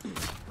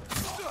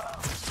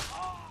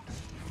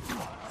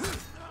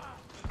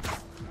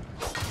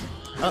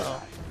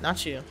 Uh-oh,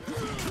 not you.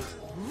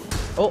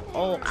 Oh,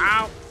 oh,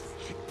 ow!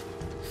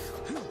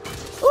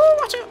 Oh,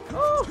 watch out!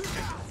 Oh!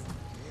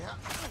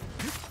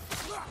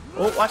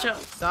 Oh, watch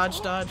out!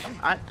 Dodge, dodge.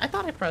 I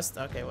thought I pressed.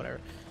 Okay, whatever.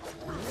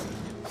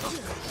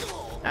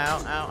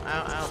 Ow, ow,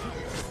 ow, ow.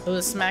 Who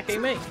is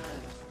smacking me?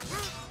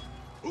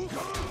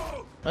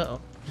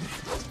 Uh-oh.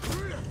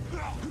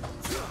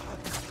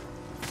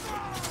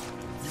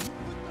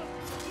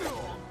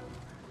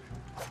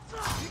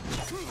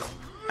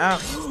 Ow.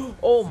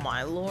 Oh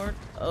my lord.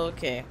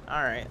 Okay,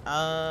 alright.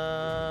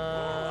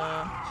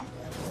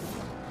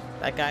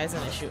 That guy's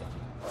an issue.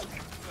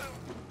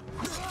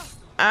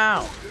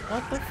 Ow!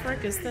 What the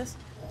frick is this?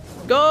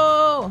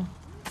 Go!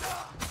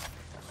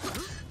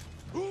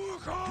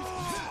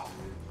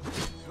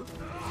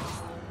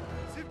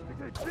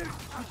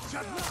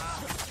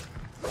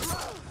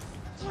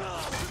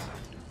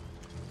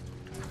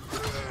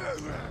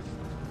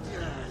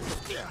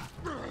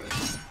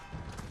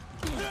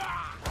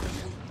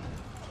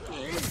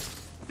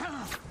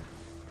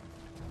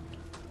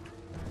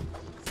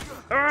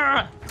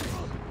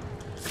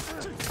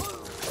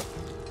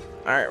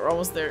 Alright, we're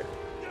almost there.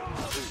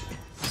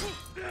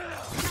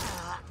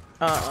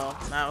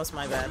 Uh-oh, that was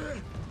my bad.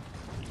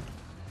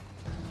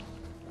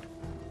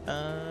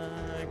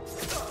 There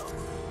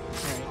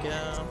we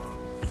go.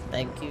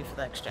 Thank you for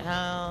the extra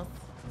health.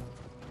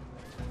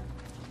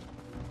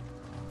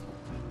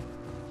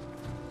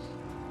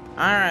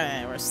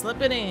 Alright, we're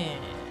slipping in.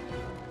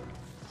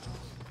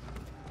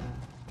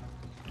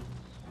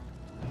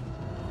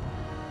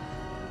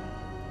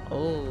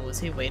 Oh, is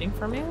he waiting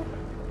for me?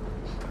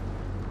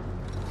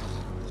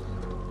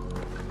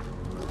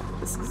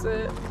 This is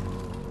it.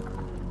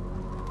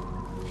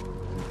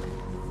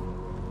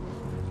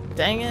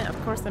 Dang it, of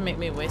course they make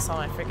me waste all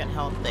my freaking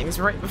health things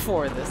right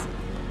before this.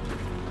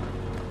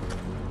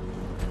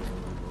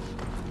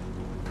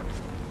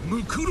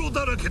 ムクロ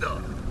だらけだ。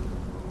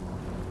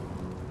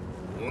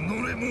己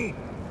も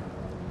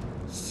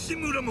志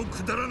村も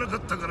くだらなかっ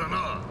たから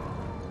な。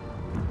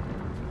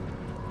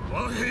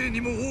和平に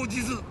も応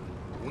じず、己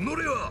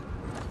は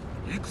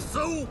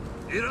戦を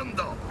選ん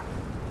だ。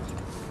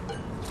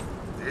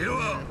で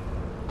は、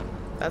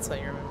 That's how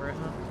you remember it,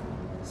 huh?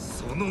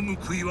 その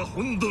報いは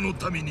本土の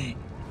民に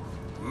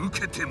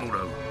受けても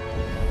らう。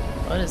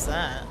 What is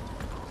that?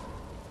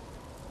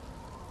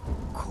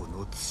 こ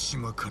の対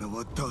馬から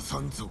は出さ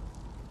んぞ。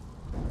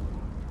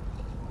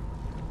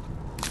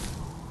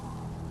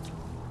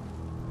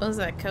 Was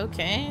that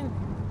cocaine?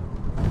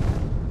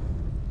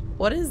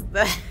 What is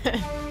that?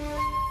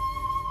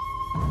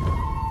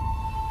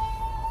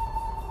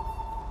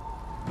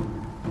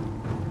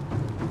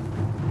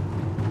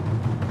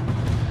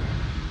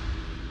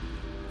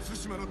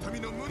 対馬の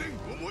民の無念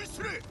思い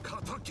知れ。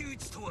敵討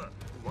ちとは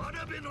わ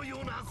らべのよ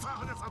うな浅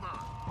はかさ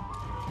だ。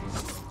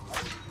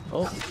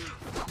 Oh.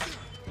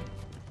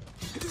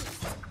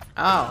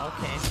 Oh,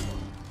 okay.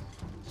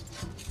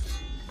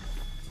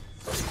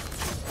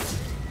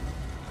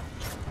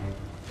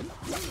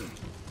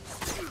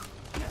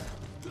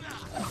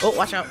 Oh,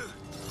 watch out.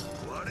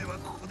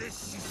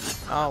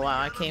 Oh, wow.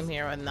 I came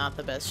here with not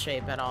the best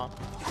shape at all.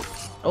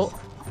 Oh.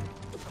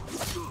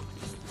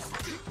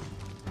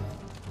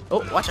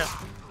 Oh, watch out.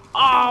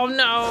 Oh,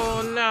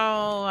 no,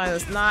 no. I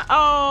was not.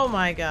 Oh,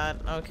 my God.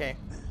 Okay.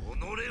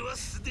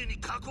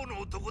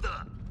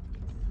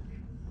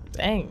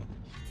 Dang.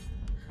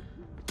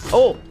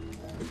 Oh.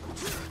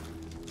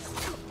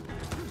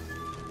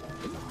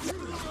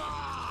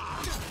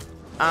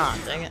 Ah,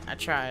 dang it. I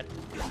tried.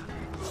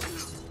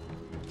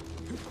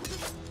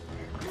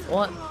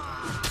 What?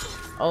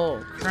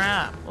 Oh,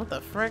 crap. What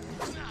the frick?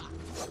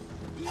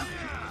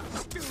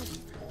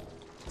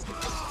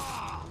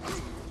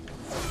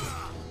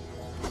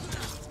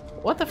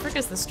 What the frick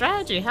is the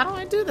strategy? How do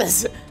I do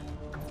this?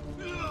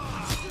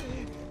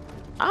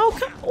 Oh,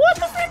 what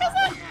the frick is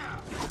that?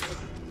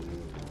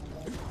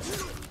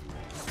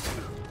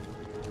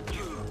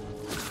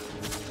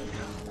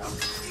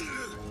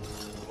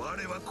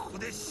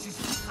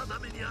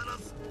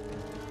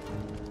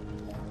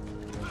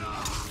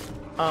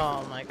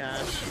 Oh my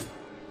gosh.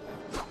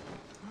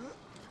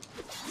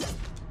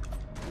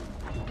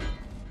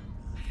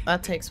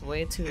 That takes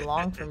way too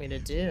long for me to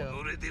do.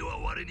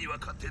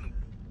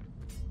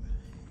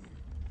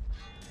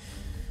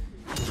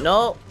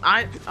 No,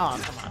 oh,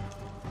 come on.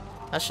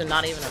 That should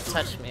not even have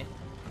touched me.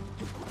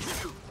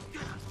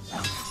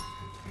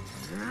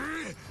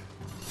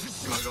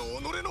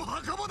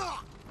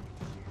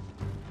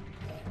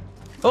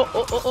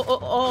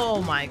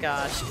 Oh my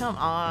gosh, come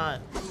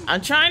on.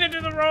 I'm trying to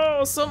do the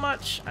roll so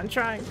much. I'm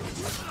trying.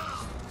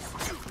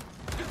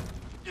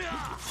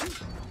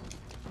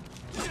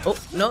 Oh,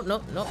 no,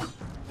 no, no.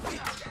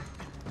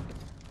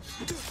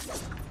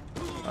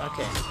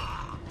 Okay.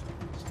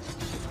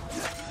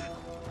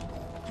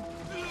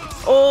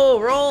 Oh,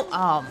 roll.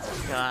 Oh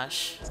my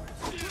gosh.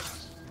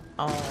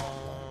 Oh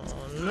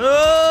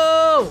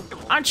no.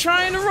 I'm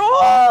trying to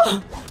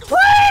roll.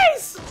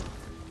 Please.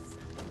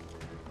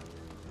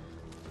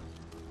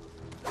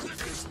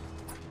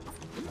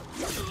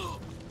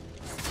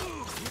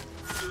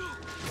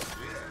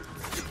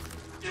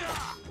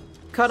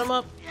 Cut him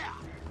up.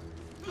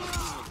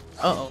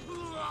 Uh-oh.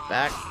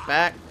 Back,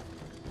 back.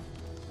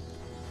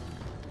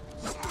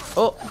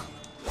 Oh.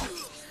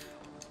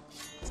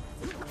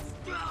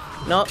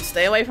 No,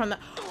 stay away from that.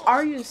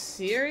 Are you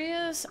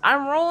serious?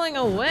 I'm rolling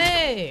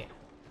away.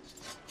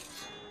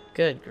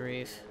 Good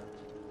grief.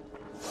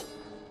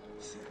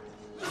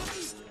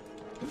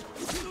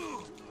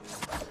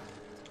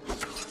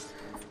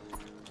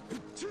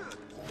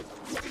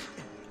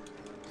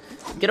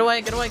 Get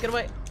away, get away, get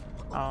away.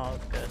 Oh,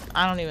 good.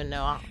 I don't even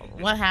know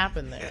what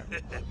happened there.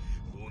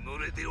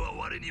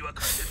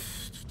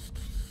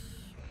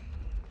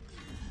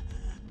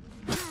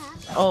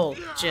 Oh,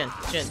 Jin.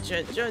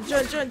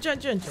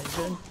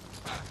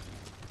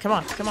 Come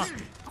on, come on.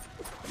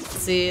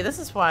 See, this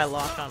is why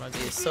lock on would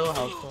be so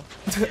helpful.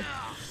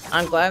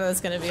 I'm glad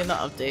that's gonna be in the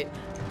update.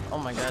 Oh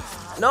my god.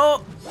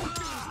 No!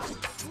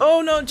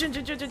 Oh no, Jin.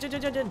 Get away,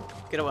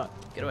 get away,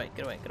 get away,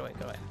 get away,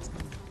 get away.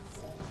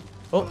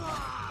 Oh,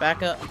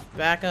 back up,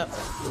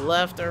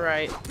 left or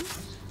right.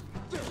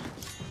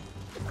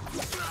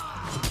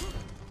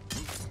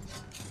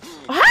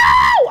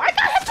 How? I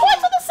got hit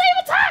twice with the same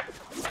attack!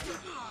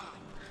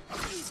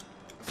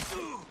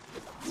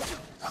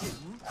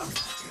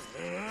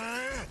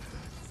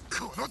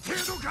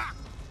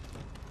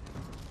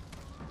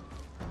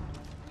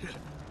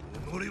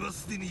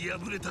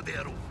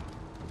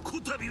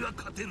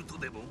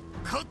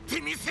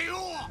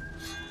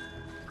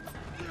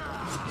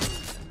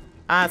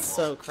 That's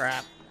so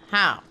crap.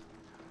 How?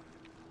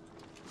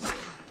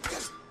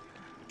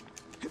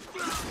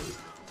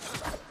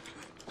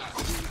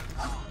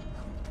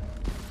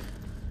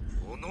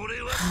 Oh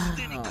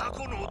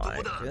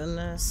my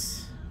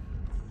goodness.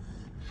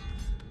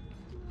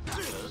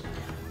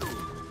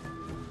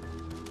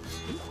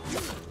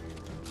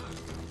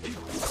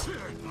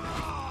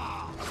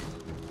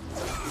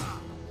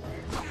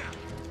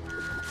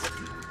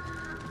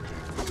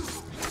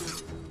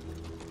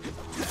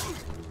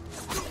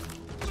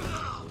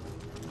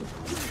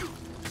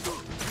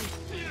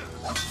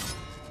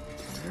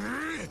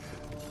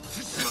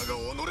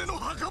 の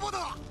墓場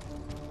だ。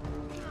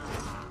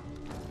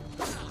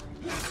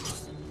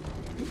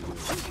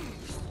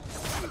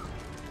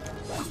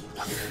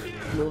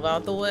 Move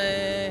out the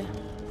way.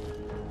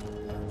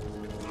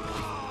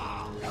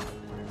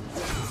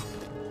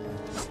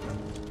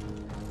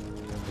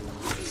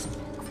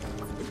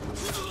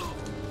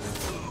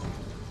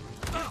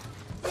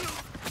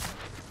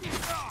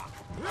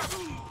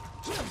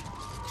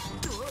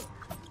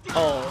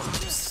 Oh.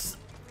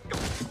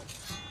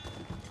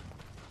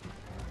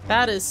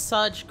 That is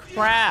such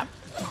crap.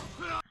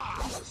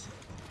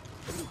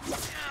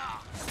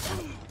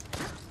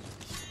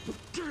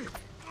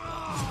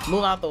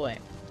 Move out the way,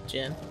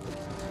 Jin.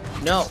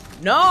 No,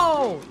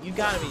 no! You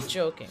gotta be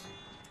joking.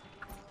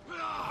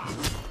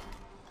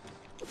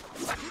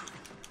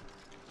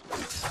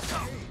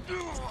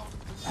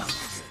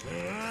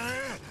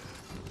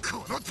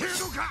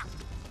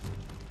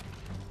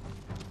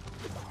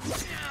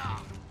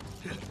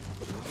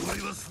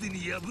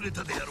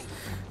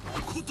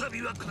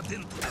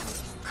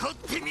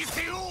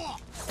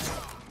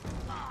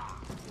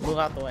 Move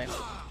out the way.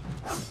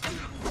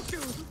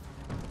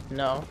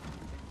 No.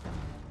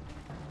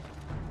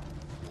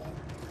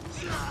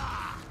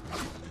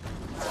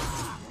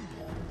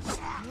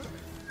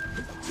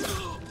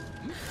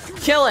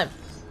 Kill him!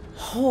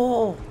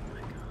 Oh my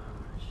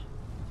gosh.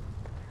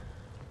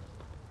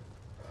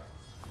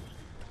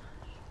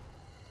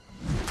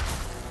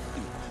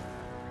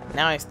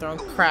 Now he's throwing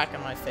crack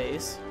in my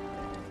face.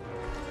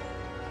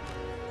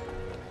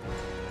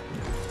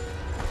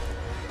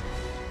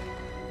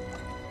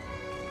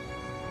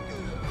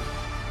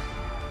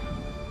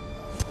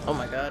 Oh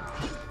my god.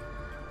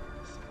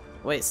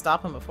 Wait,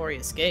 stop him before he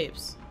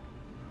escapes.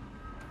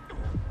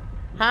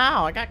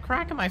 How? I got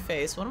crack in my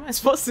face. What am I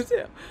supposed to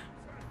do?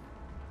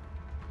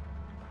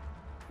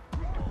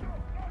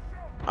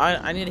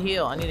 I need to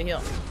heal. I need to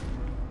heal.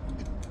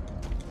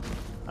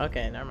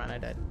 Okay, never mind. I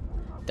died.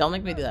 Don't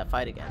make me do that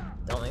fight again.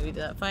 Don't make me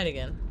do that fight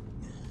again.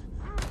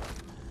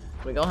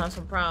 We're gonna have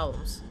some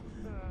problems.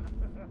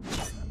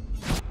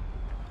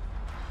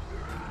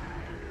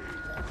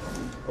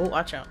 Oh,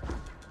 watch out.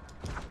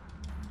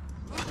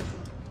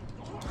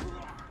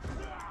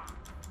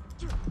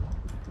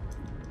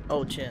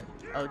 Oh, Jin.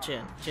 Oh,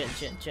 Jin.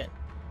 Jin.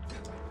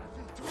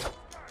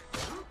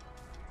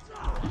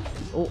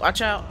 Oh,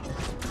 watch out.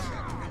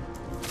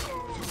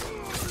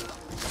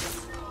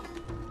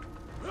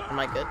 Am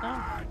I good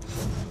now?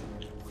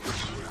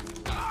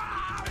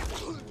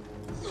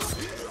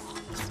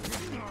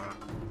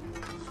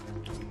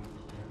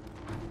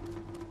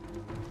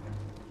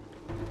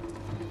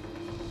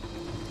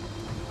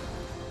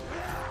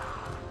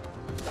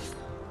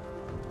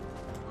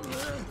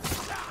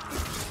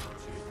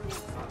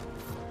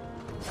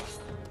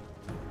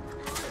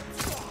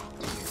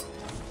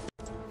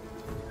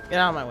 Get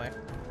out of my way.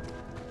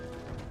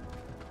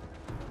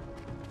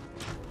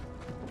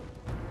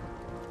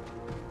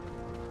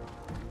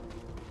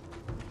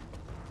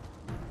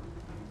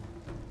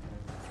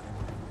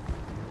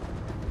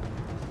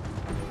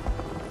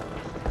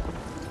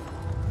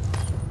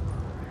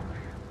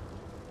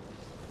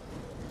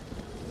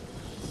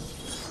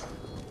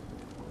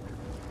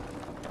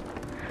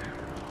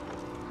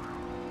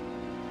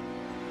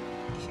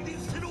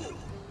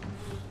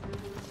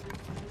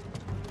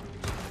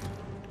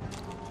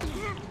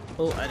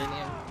 Oh, I didn't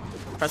even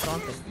press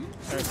on thing.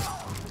 There we go.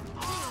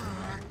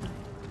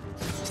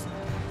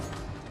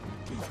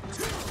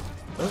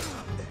 Oh.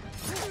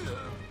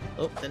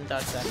 Oh, didn't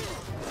dodge that.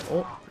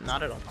 Oh,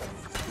 not at all.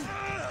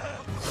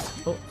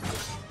 Oh.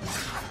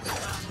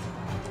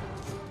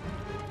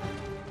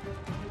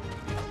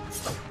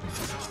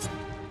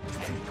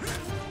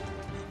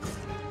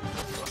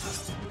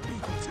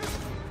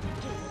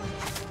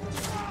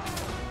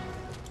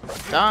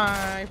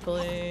 Die,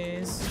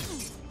 please.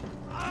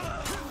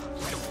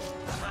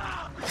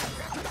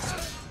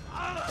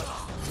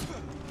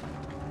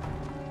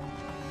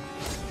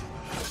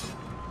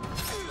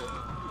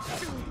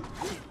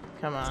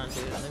 Come on,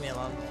 dude, leave me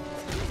alone.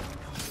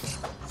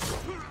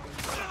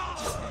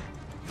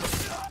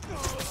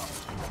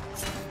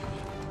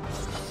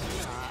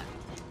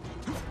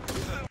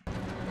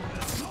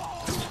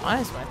 Why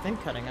is my thing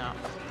cutting out?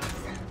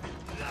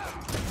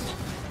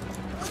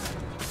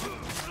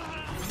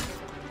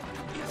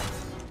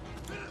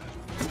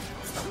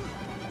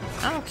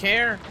 I don't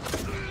care.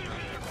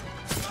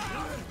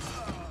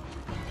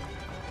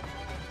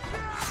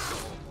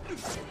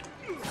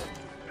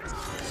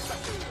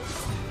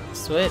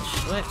 Switch.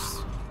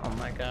 Oh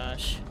my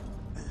gosh.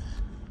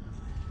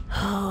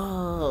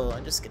 Oh,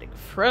 I'm just getting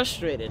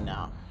frustrated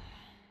now.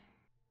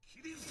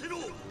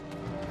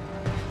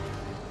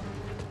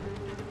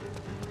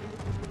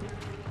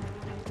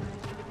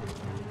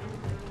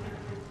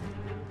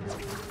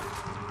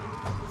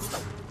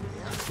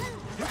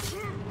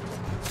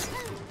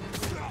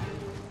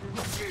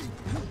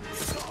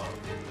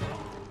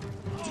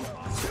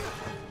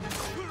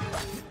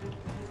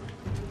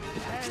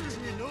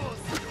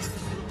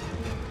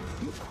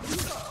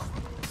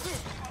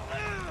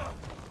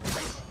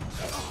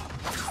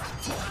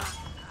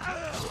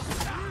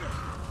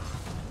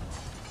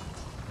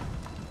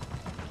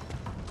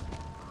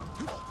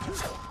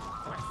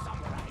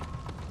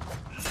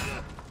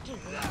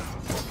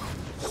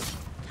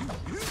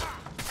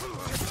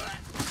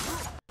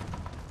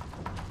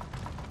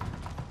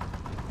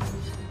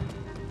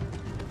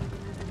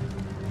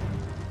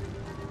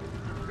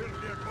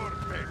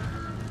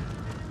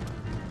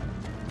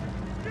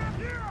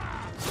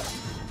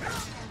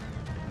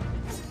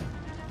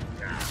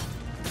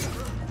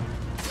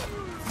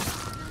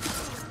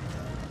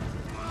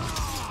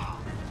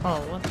 Oh,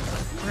 what the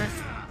frick?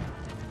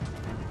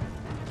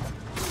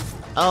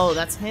 Oh,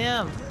 that's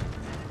him.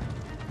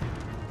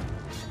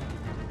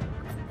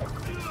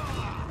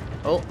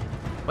 Oh,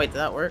 wait, did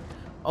that work?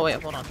 Oh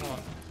wait, hold on, hold on.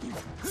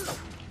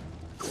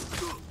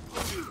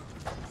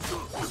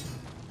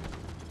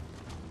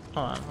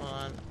 Hold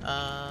on.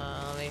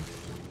 Let me.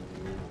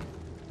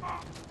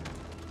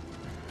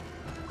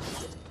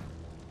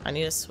 I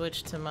need to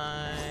switch to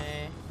my.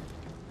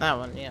 That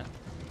one, yeah.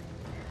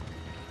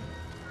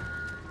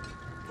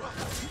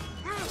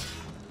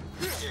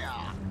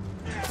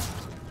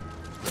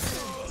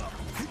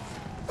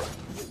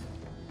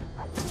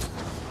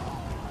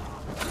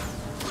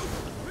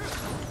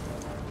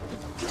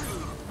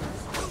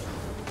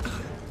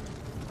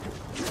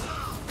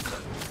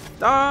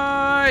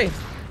 Die!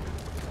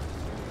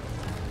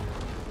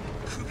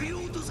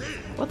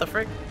 What the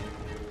frick?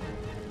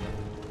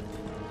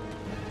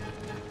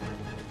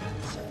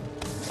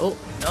 Oh,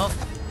 no.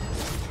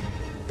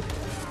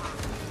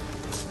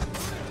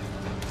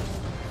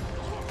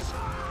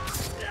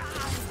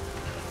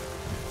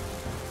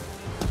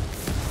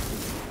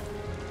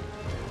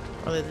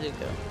 Where did it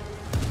go?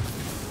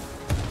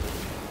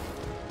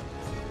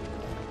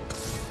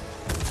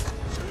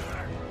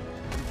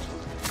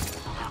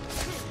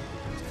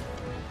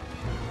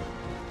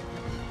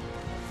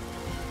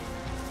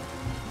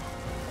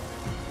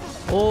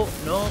 Oh,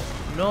 no,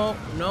 no,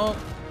 no.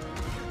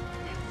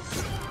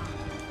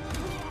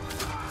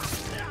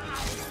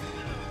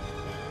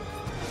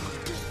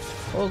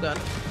 Oh god.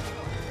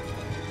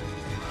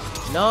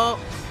 No,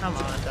 come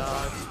on,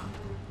 dog.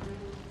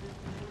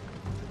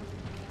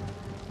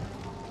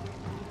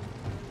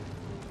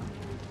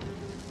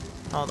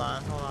 Hold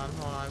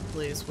on,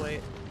 please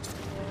wait.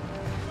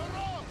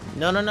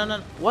 No, no, no, no.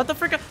 What the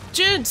frick?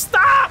 Jin,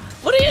 stop!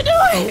 What are you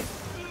doing?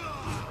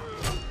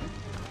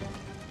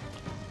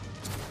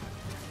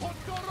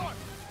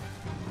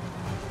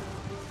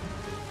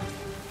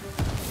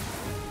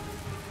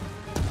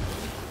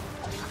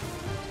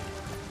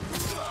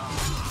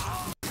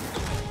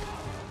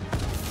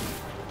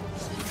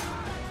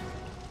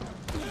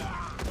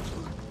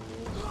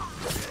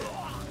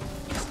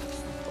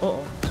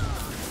 Uh-oh.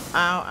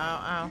 Ow,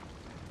 ow,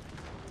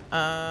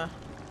 ow.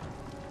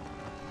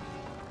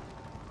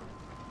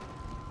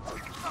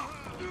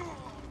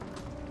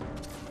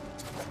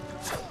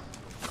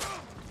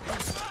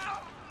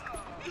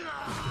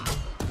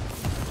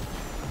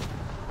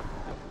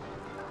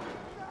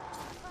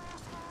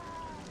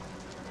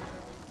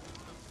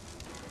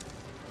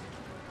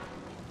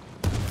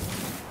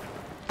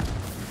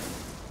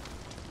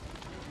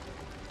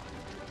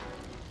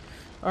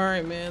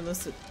 Alright, man,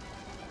 listen.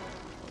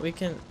 We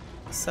can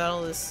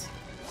settle this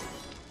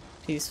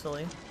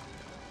peacefully.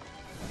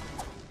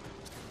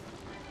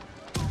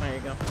 There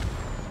you go.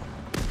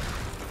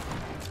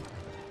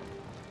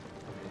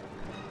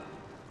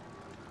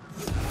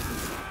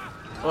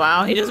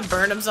 Wow, he just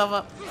burned himself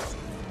up.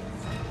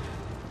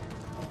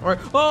 Or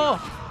oh!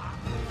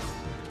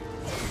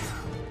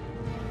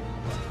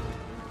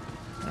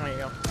 There you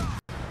go.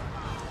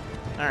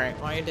 Alright,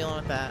 while you're dealing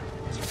with that.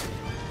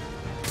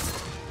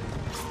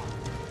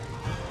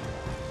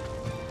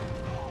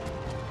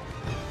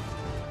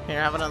 Here,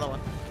 have another one.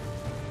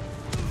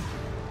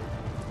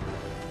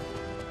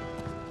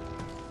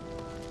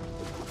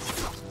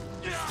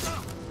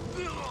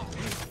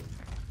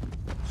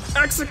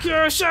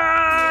 Execution!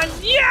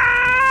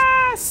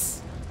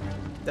 Yes!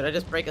 Did I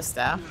just break a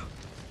staff?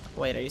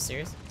 Wait, are you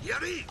serious?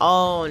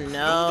 Oh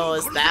no,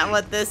 is that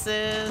what this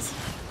is?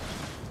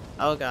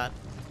 Oh god.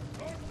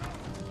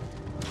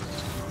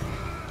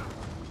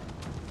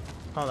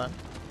 Hold on.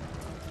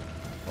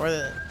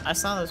 I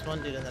saw this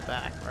one dude in the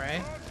back,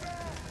 right?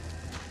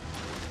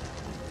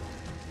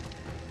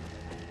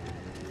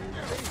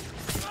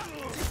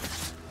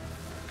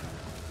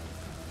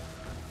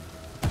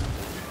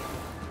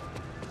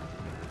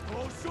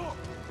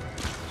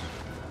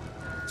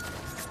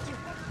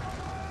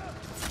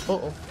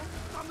 Uh-oh.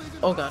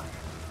 Oh god.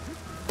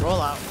 Roll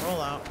out,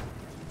 roll out.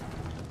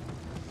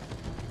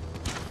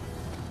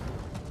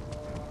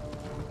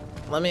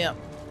 Let me up.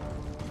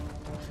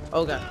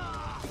 Oh god.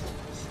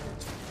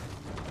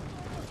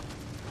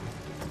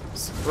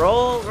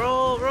 Roll,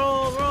 roll,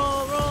 roll,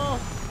 roll, roll.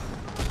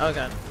 Oh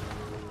god.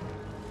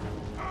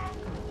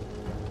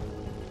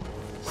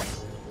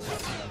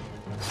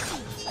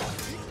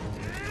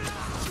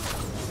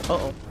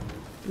 Uh-oh.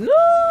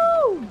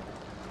 No!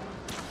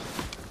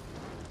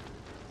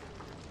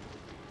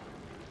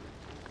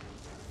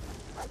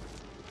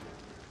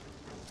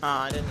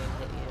 Ah, I didn't even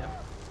hit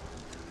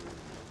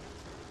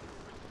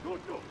you.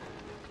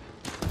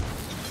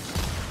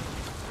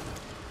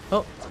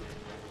 Oh.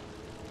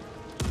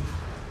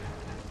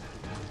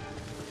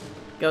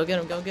 Go get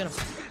him, go get him.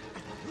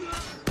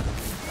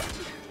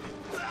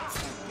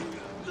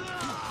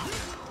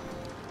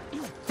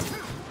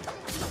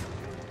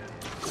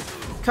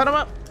 Cut him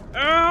up.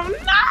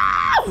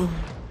 Oh, no!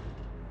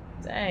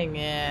 Dang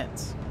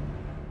it.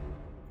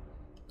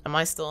 Am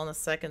I still on the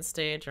second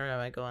stage or am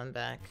I going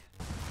back?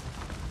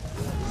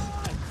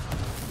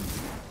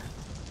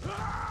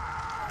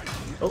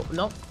 Oh,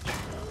 nope.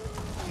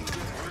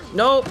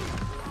 Nope.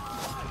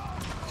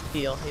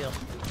 Heal, heal.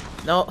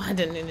 No, I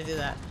didn't need to do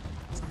that.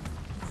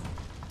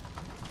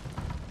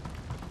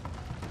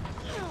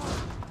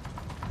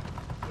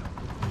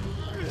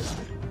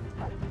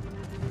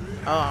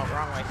 Oh,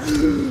 wrong way.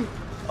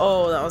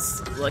 Oh, that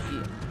was lucky.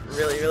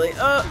 Really, really.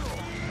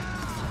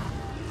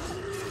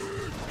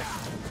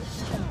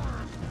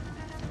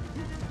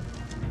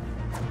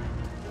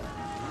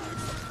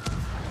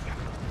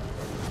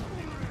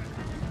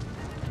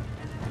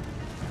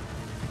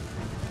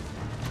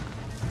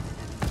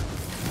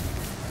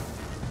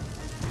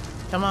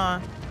 Come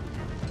on.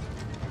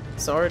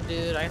 Sword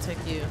dude, I can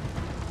take you.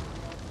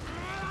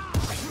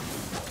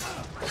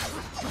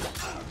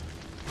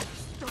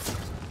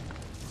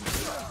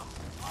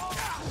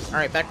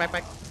 Alright, back, back,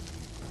 back.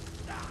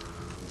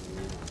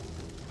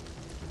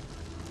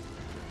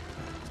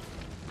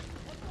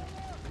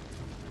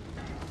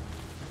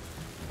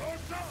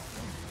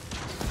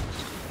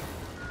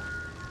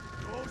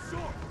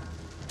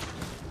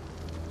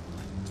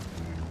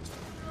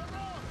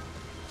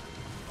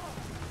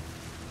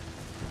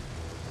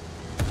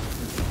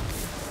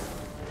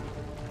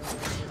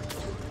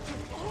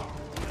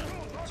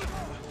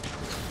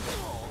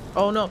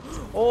 Oh no!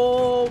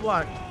 Oh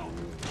my!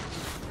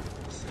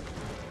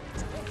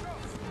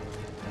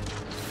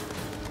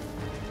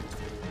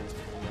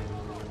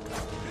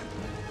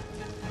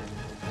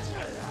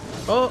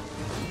 Oh!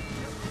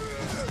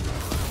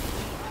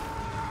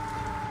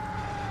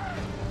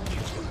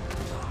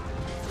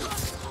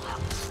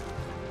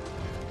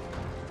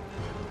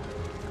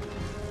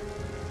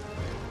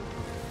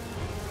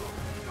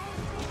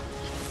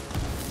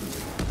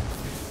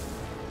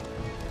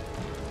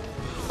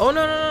 Oh no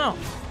no no no!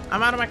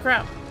 I'm out of my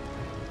crap.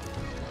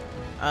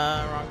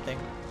 Wrong thing.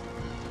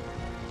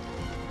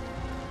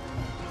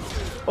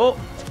 Oh!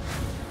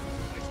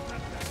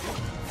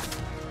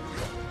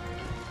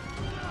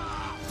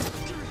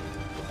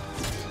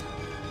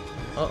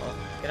 Uh-oh.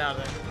 Get out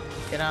of there.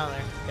 Get out of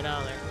there. Get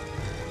out of there.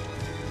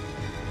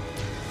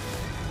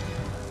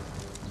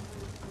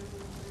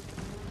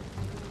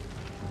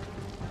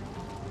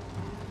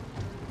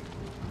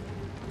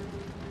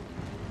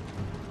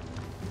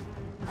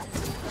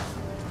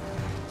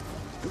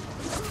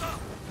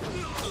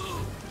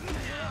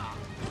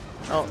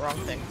 Oh, wrong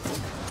thing.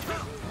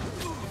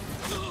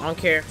 I don't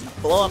care.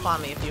 Blow up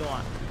on me if you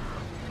want.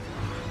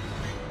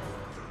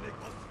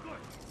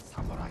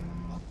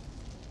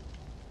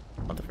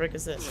 What the frick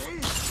is this?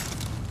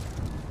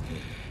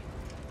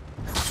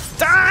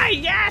 Die!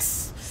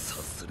 Yes!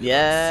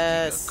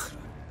 Yes!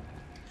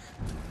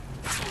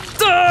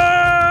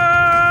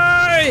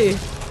 Die!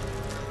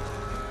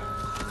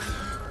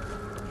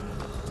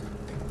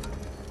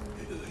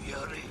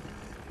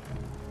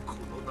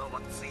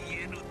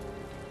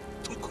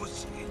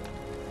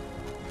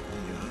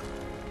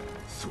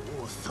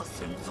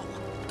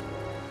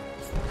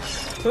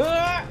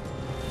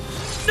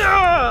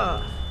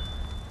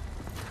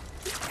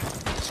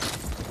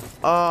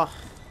 Oh,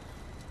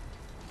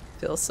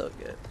 feels so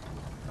good.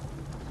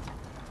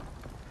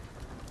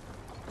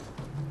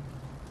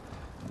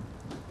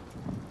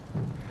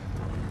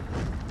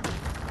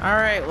 All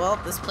right, well,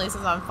 this place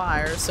is on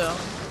fire, so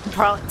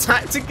probably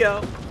time to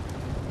go.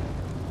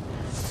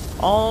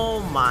 Oh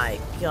my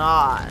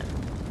god,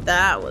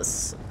 that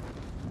was...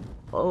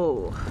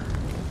 Oh.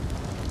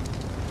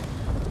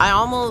 I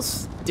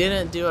almost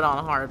didn't do it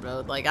on hard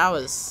mode. Like,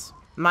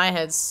 my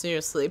head's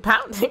seriously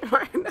pounding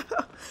right now.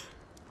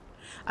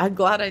 I'm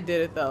glad I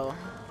did it though.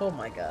 Oh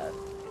my god.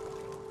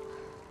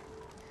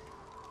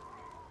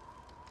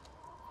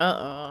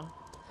 Uh-oh.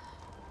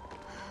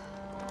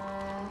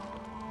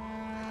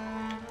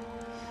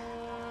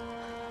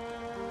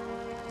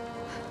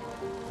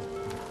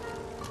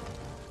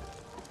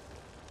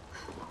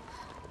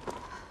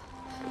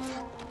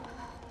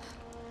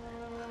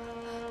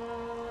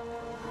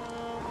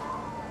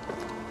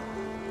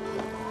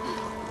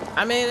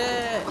 I made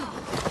it!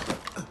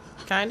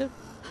 Kind of.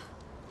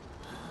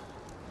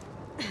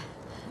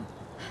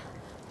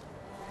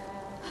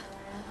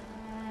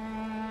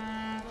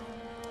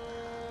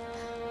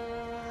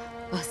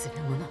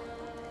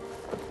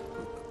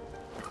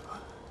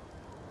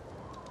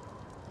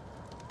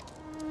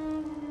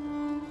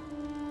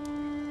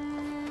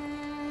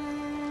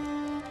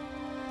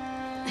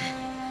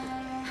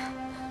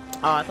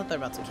 Oh, I thought they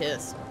were about to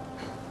kiss.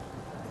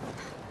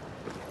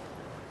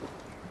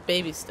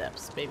 Baby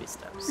steps, baby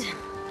steps.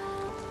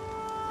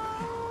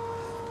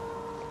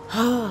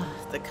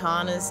 The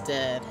Khan is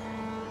dead.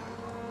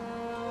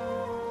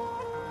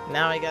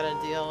 Now I gotta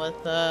deal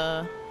with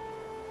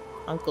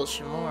Uncle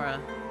Shimura.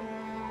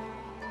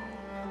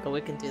 But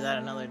we can do that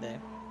another day.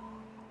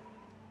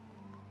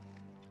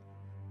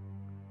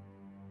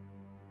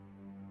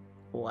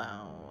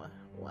 Wow.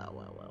 Wow,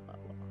 wow, wow, wow, wow.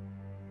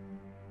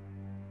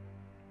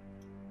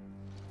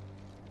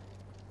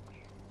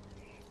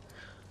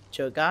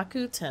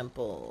 Jogaku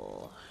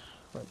Temple.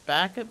 We're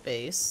back at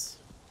base.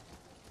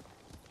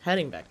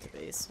 Heading back to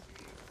base.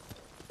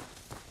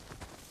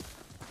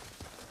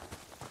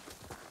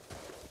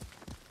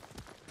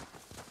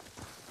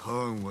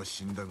 ーンは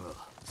死んだが、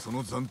そ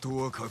の残党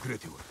は隠れ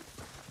ておる。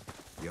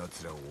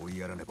奴らを追い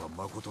やらねば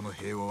誠の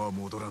平和は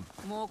戻らん。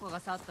猛虎が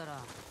去ったら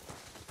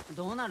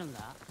どうなるん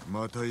だ？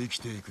また生き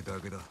ていくだ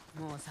けだ。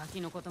もう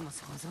先のことも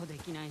想像で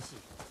きないし、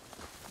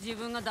自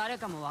分が誰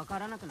かもわか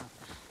らなくなっ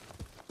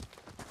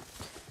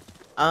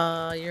た。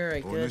You're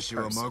a お good 主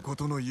は person.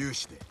 誠の勇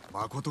士で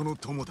誠の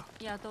友だ。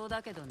野党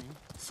だけどね。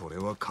それ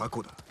は過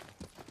去だ。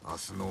明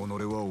日の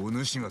己はお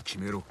主が決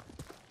めろ。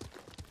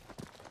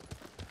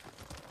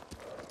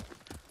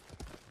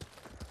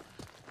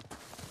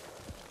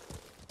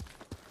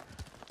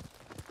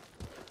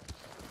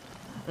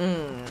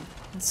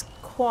It's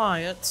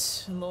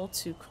quiet. A little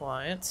too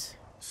quiet.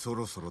 そ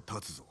ろそろ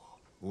立つぞ。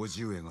叔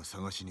父上が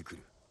探しに来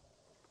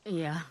る。い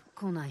や、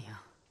来ないよ。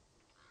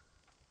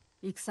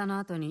戦の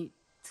後に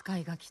使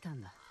いが来た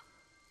んだ。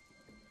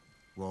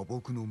和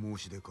睦の申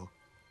し出か？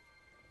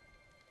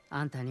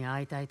あんたに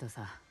会いたいと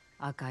さ。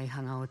赤い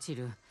葉が落ち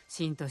る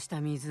しんとし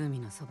た湖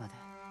のそばで。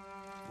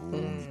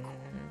大巫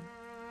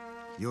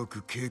女。よ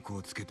く稽古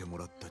をつけても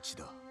らった地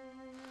だ。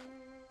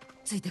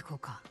ついてこう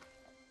か。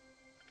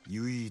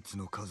唯一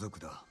の家族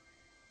だ。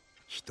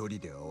一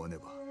人で会わね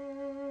ば。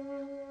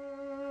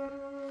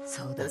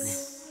そうだね。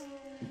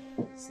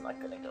It's not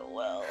gonna go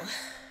well.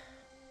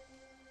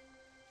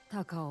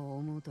 タカを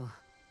思うと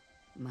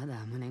まだ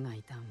胸が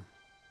痛む。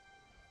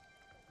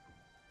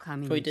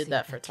髪につい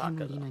た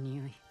煙の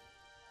匂い。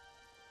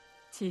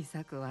小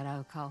さく笑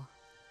う顔。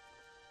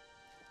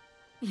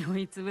酔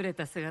いつぶれ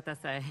た姿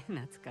さえ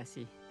懐か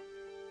しい。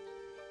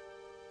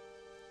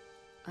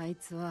あい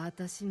つは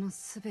私の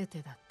すべ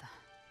てだった。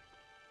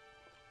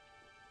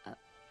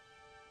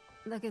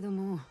だけど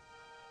もう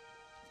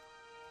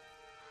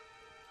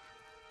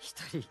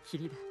一人き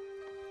りだ。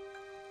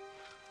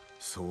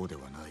そうで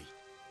はない。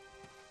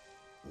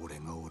俺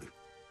がおる。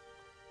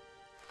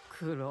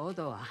クロー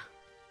ドは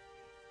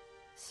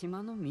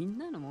島のみん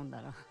なのもん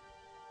だろ。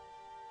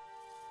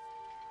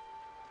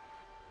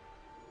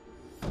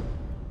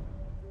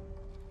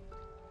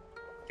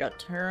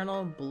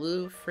Eternal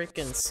blue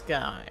freaking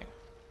sky.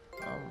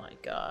 Oh my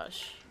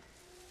gosh.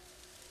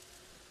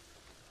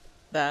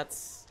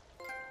 That's...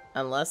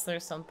 Unless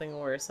there's something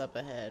worse up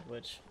ahead,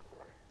 which...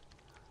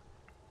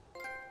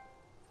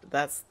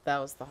 That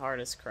was the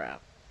hardest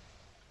crap.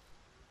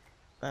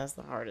 That's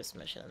the hardest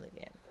mission in the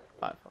game.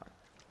 By far.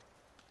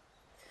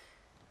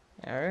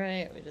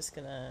 Alright, we're just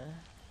gonna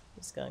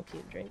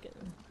keep drinking.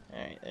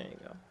 Alright, there you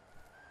go.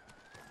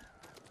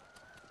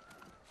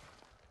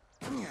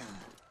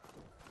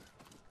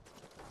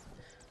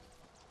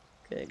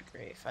 Good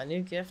grief. A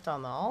new gift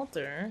on the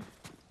altar.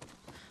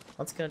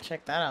 Let's go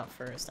check that out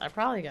first. I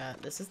probably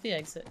got... This is the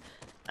exit.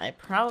 I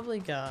probably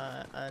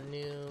got a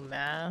new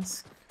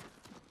mask.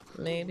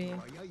 Maybe.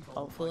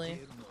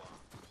 Hopefully.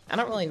 I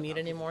don't really need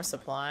any more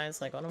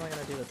supplies. Like, what am I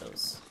gonna do with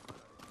those?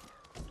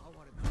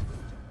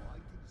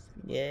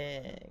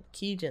 Yeah.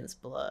 Kijin's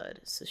blood.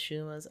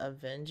 Tsushima's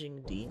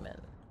avenging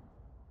demon.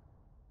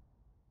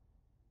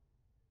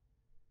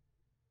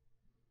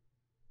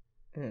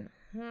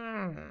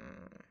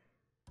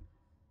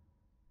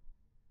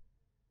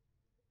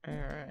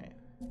 Alright.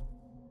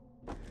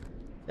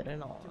 Fit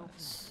in all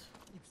this.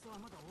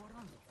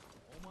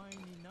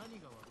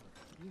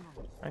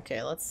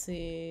 Okay, let's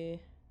see.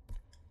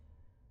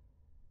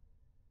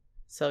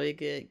 So we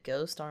get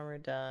ghost armor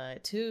die,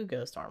 2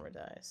 ghost armor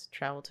dice.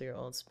 Travel to your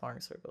old sparring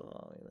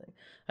circle.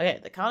 Okay,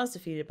 the Khan is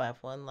defeated by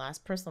one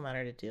last personal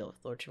matter to deal with.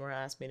 Lord Shimura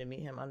asked me to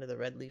meet him under the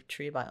red leaf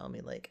tree by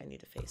Omi Lake. I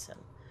need to face him.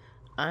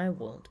 I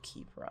won't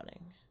keep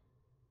running.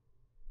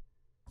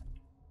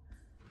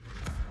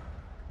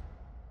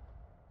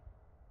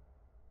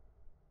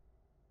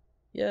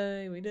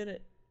 Yay, we did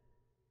it.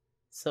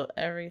 So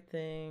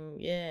everything,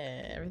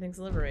 yeah, everything's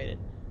liberated.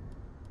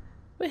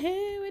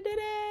 Woohoo, we did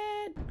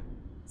it!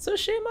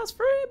 Tsushima's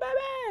free,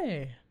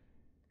 baby!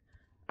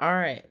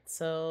 Alright,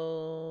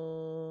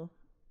 so...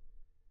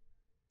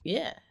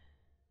 Yeah.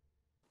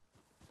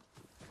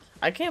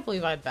 I can't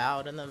believe I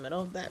bowed in the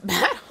middle of that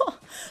battle.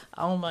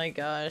 Oh my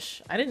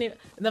gosh. I didn't even...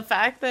 The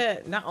fact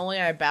that not only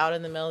I bowed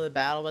in the middle of the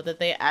battle, but that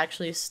they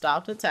actually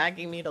stopped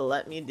attacking me to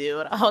let me do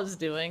what I was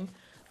doing.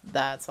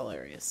 That's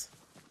hilarious.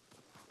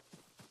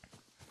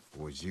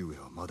 叔父上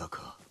はまだ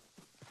か。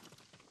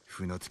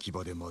船着き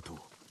場で待とう。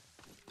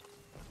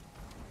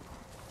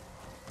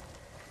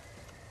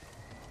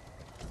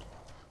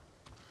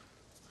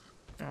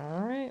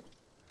Alright.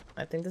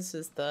 I think this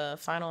is the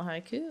final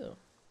haiku.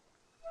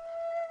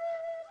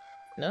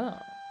 No.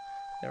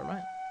 Never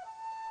mind.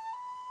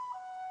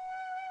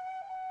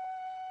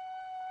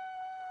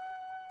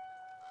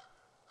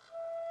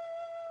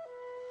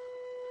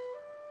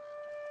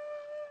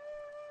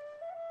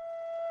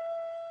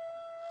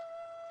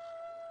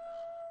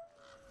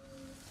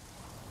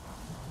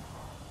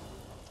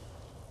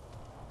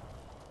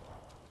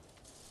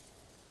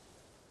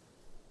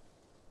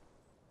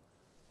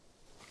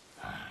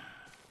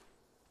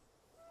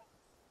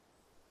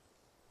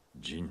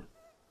 Jin.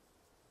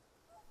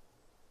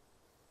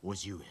 叔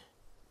父上。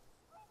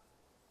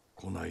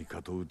来ない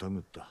かと疑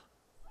った。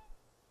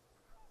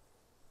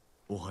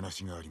お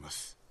話がありま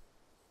す。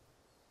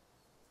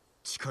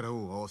力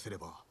を合わせれ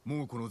ば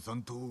猛虎の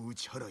残党を打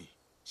ち払い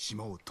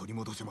島を取り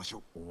戻せまし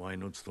ょう。お前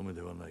の務め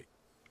ではない。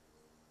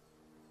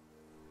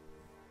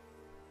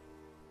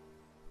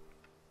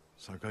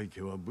堺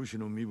家は武士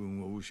の身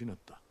分を失っ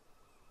た。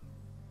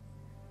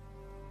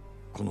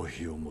この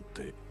日をもっ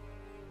て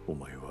お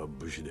前は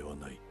武士では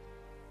ない。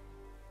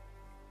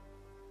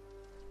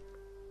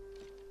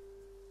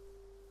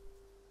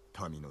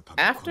民のた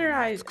めに After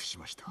I 尽くし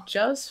ました。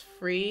 just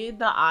freed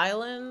the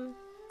island?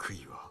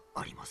 悔いは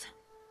ありません。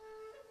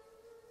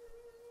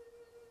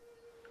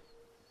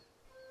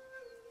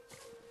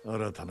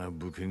新たな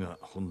武家が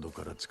本土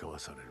から使わ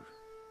される。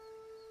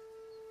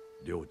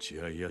領地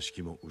や屋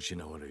敷も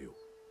失われよう。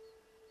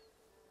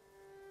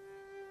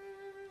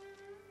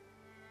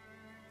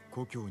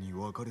故郷に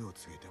別れを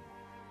告げても。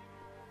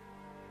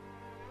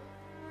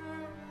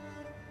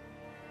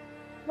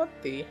What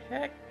the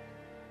heck?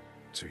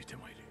 ついて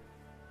まいれ。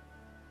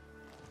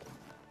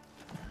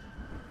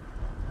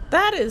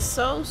That is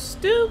so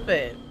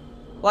stupid.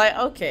 Like,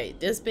 okay,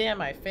 disband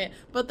my fan,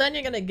 but then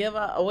you're gonna give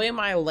away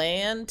my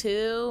land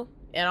too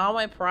and all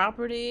my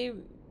property.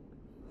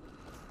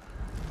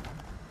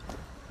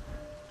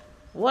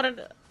 What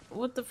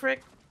the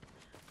frick?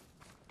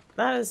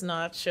 That is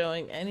not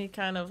showing any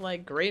kind of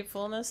like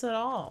gratefulness at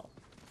all.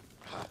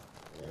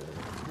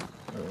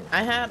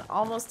 I had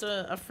almost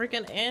a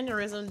freaking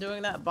aneurysm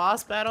doing that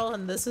boss battle,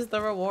 and this is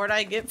the reward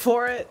I get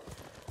for it.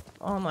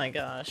 Oh my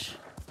gosh.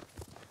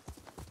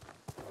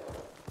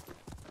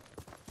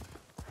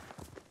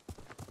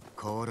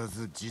 変わら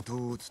ず地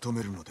頭を務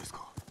めるのです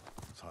か。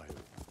さよ、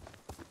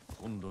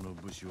本土の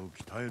武士を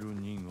鍛える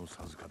任を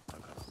授かった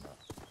からな。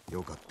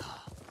よかった。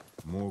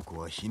猛虎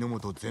は日の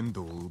本全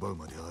土を奪う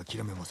まで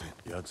諦めません。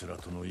奴ら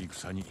との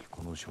戦に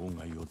この生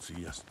涯を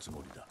費やすつ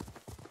もりだ。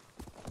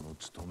この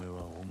務め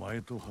はお前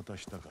と果た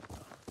したかった。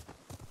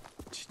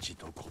父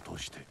と子と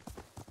して。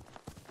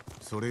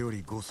それよ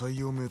りご採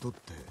用めとっ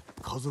て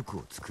家族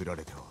を作ら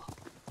れては。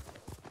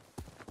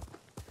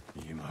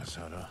今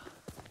さら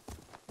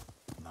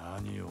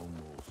何を申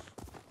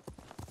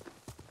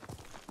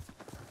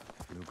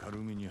す。ぬかる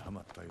みには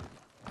まったよう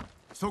だ。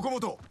そこも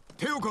と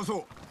手を貸そ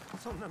う。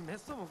そんな滅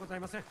相もござ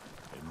いません。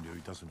遠慮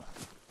いたすな。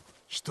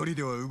一人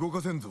では動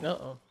かせんぞ。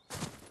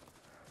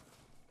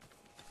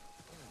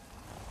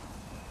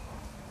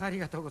あり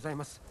がとうござい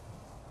ます。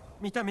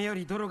見た目よ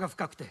り泥が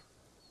深くて。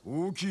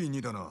大きい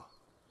荷だな。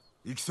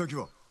行き先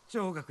は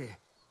上学へ。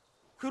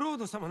クロー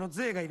ド様の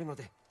税がいるの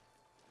で。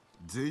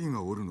税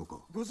がおるのか。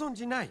ご存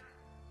じない。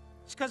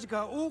近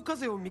々大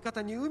風を味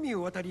方に海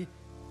を渡り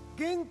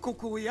原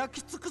国を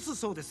焼き尽くす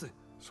そうです。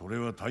それ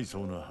は大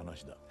層な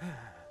話だ。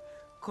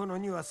この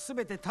荷はす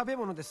べて食べ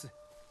物です。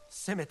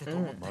せめてと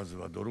思って、まず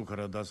は泥か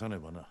ら出さね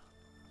ばな。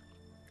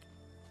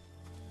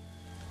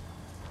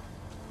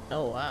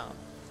Oh wow,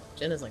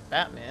 Jin is like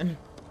Batman.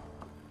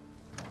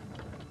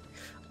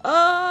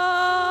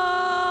 Ah!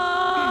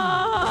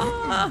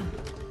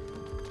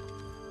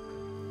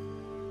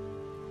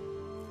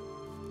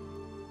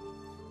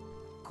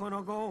 こ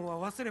のご恩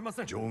は忘れま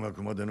せん。上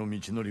学までの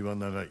道のりは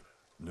長い。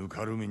ぬ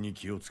かるみに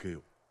気をつけ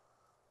よ。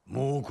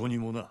猛虎に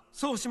もな。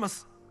そうしま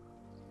す。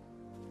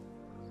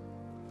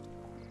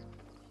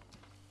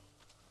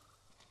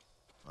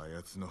あ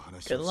やつの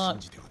話を信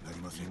じてはなり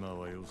ません。今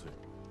はよせ。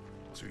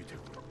ついて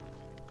こい。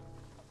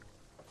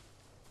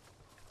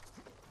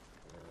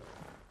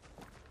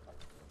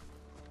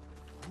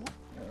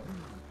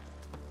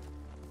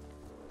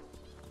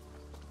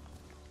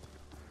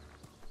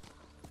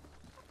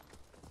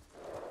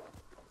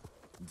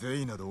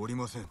税などおり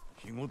ません。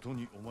日ごと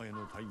にお前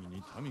の大義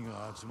に民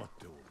が集まっ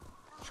ておる。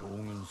将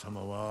軍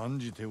様は案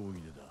じておい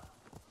でだ。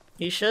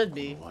He should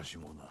be. わし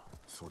もな。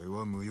それ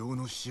は無用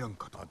の思案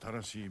かと。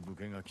新しい武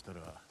家が来た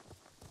ら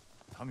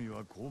民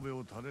は神戸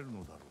を垂れる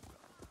のだろうか。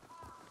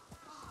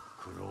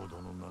クロー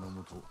ドの名の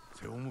もと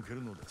背を向け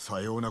るのだ。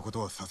さようなこと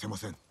はさせま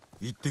せん。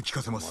言って聞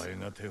かせます。お前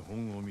が手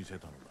本を見せ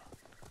たの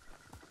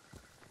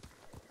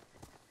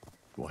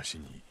だ。わし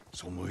に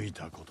背い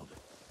たことで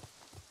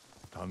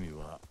民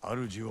は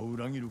主を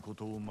裏切るこ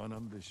とを学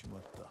んでしま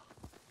った。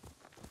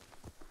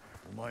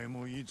お前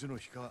もいつの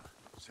日か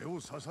背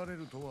を刺され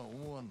るとは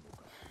思わんのか。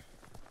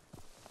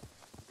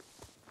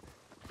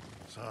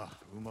さあ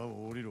馬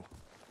を降りろ。こ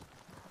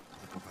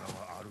こか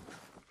らは歩く。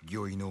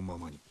御意のま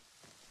まに。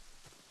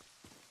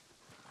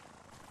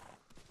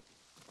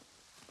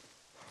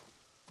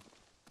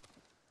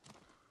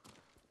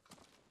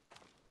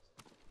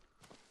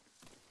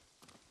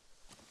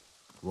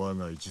我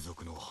が一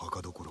族の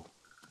墓所。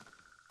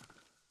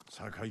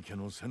坂井家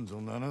の先祖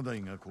7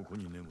代がここ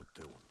に眠っ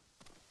ておる。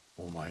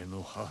お前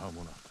の母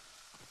もな。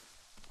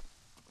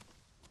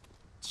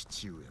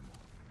父上も。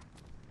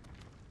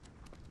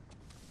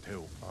手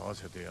を合わ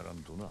せてやらん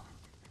とな。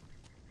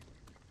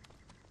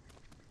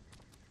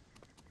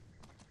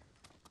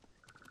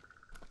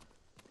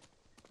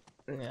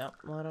Yeah,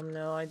 let him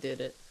know I did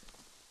it.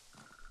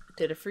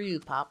 Did it for you,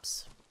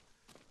 Pops.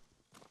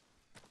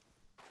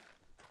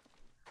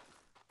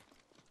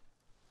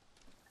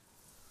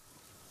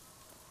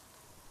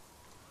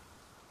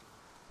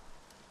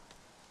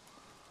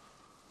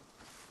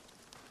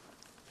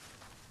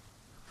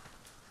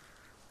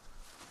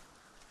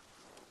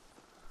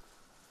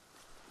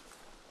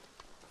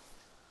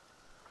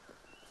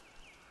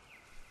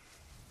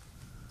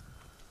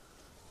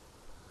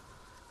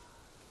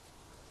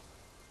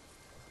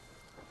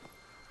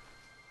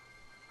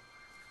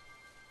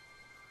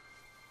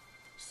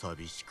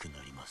 寂しくな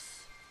りま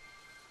す。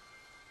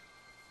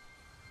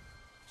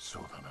そ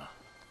うだな。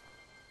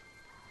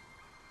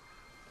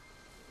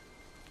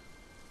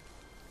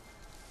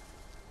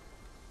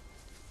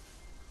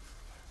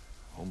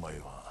お前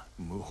は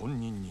謀反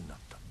人になっ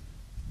た。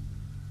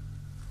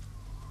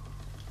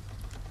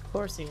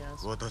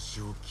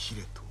私を切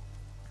れと。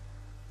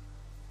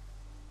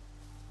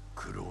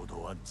クロー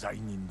ドは罪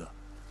人だ。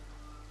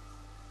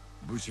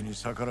武士に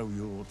逆らう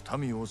よう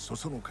民をそ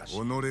そのかし、己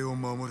を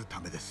守る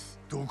ためです。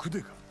毒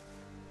でか。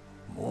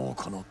もう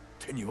この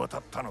手に渡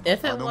ったのだ。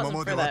あのま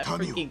までは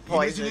民を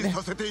イメジに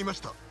させていまし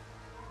た。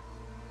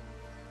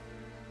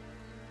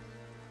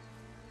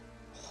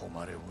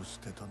誉れを捨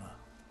てたな。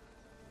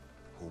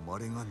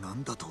誉れが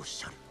何だとおっ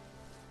しゃる。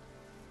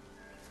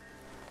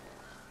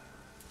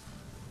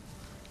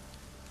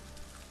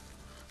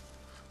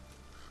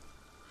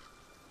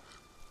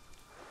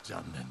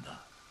残念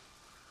だ。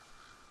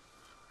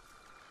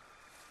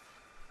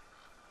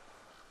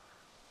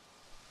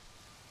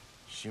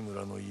志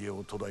村の家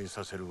を途絶え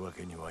させるわ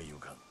けにはい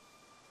かん。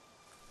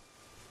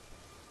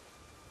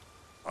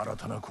新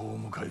たな子を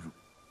迎える。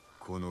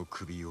この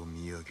首を土産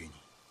に。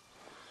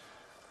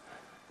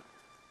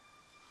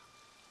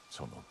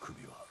その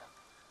首は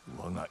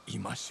我が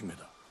戒め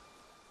だ。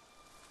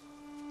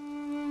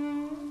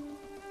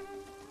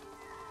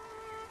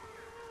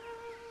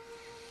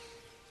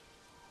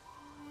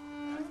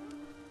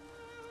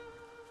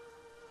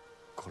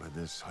これ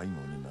で最後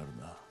になる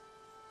な。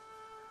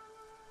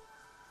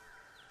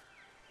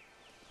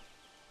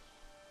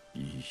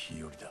いい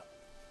日和だ。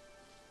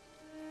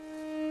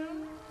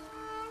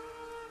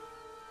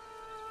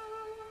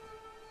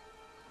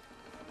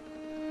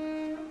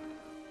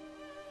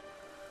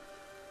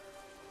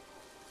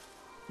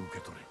受け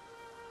取れ。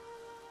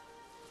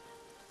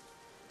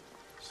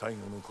最後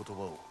の言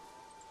葉を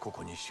こ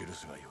こに記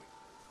すがよい。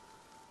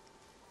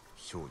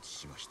承知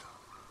しました。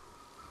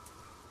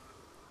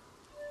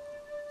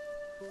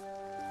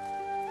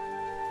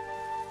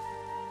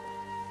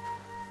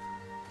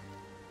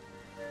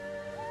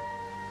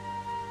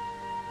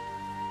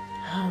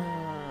Oh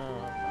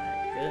my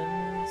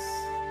goodness.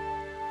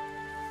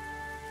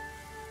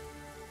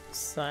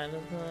 Sign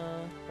of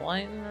the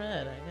white and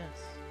red, I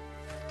guess.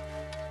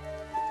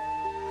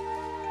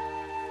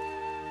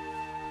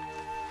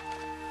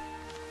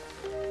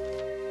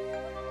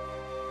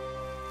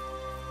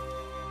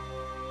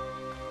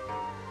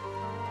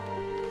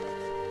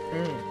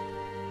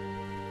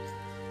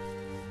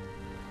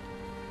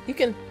 You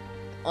can,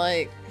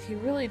 like, he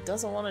really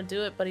doesn't want to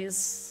do it, but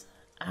he's,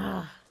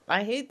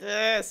 I hate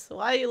this.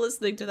 Why are you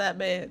listening to that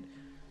man?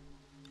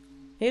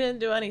 He didn't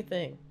do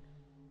anything.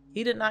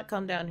 He did not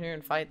come down here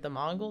and fight the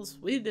Mongols.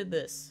 We did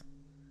this.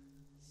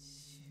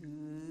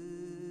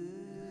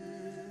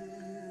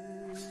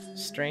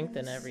 Strength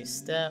in every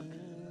step.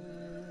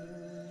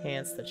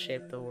 Hands that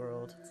shaped the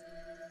world.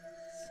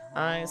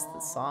 Eyes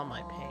that saw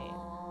my pain.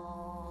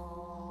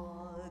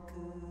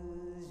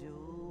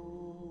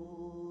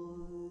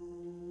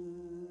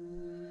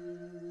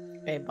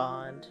 A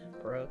bond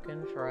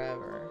broken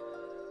forever.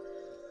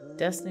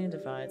 Destiny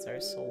divides our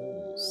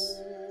souls.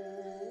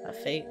 A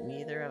fate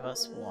neither of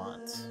us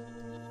wants.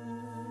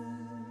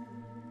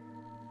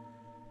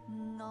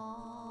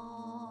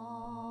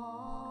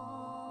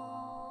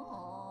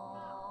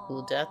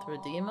 Will death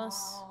redeem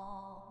us?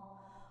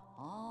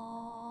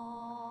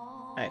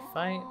 I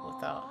fight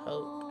without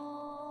hope.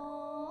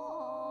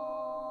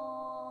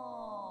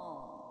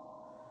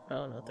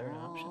 Oh, no third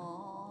option.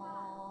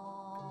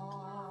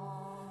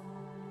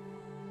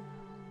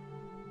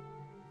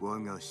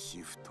 Waga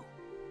shift.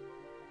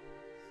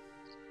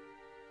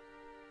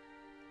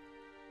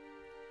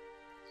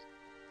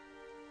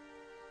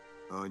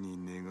 兄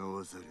願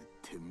わざる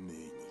天命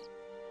に。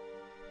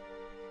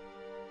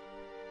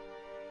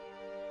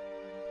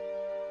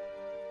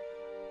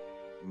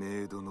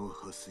メイドの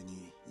ハス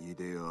にい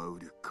であう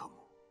るかも。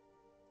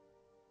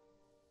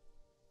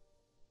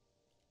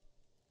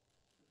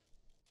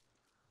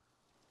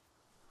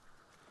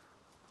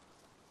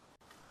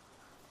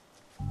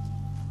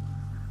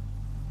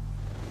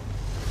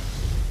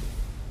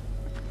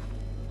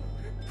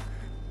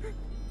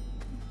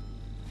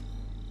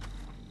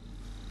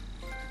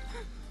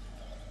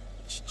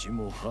父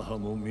も母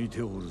も見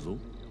ておるぞ。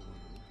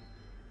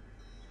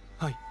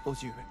はい、叔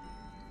父上。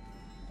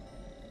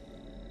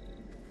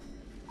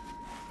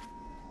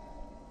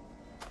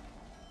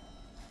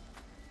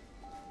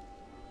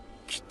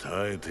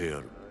鍛えてや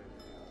る。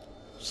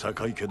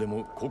坂井家で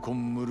も古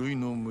今無類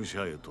の武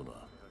者へとな。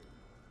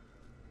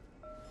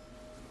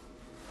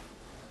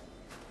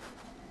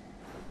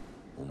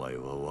お前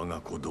は我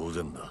が子同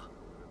然だ。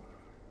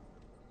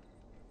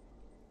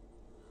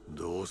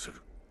どうす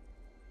る？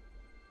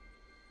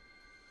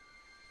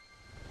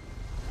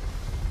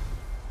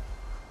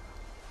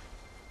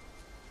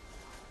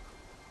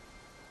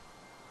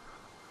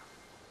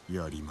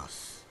やりま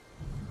す。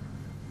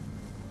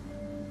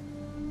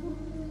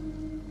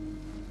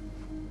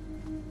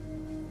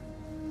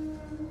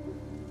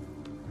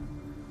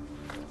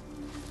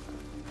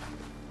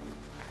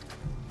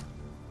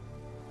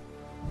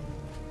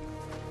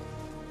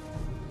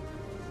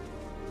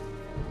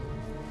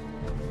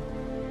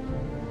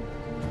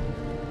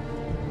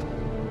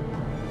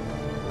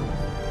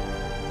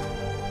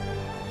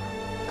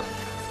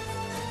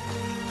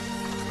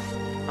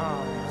Oh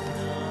no.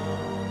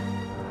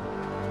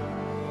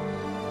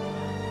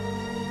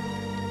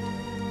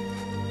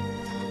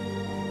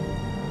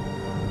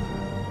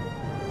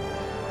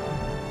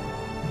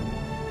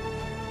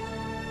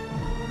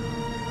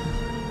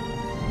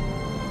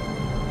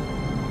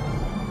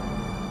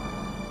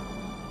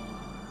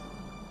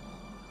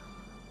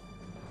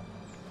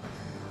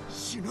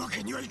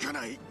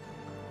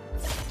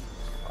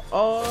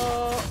 Oh,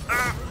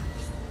 ah.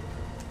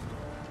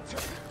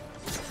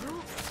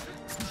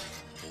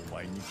 お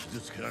前に傷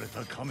つけられ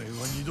た仮面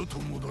は二度と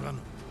戻らぬ。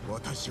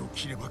私を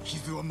切れば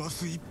傷は増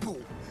す一方、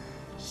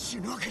死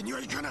ぬわけには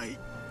いかない。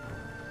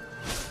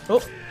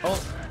 Oh, oh.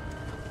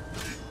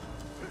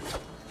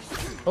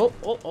 Oh,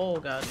 oh, oh,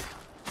 God.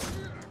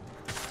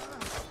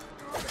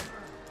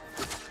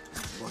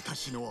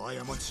 私の過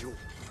ちを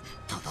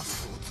正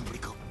すおつもり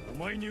か。お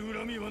前に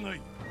恨みはな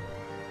い。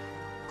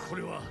こ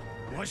れは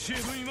わしへ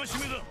の戒めだ。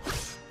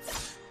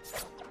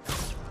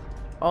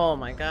 Oh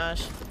my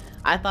gosh.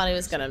 I thought he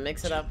was gonna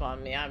mix it up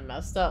on me. I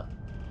messed up.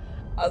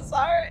 I'm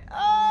sorry.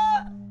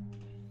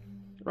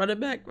 Run it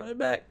back, run it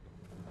back.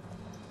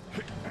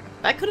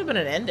 That could have been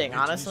an ending,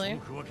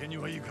 honestly.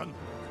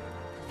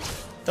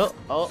 Oh,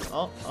 oh,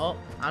 oh, oh.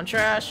 I'm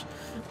trash.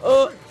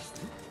 Oh,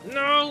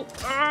 no.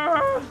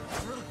 Ah.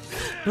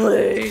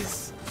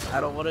 Please.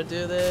 I don't want to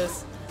do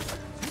this.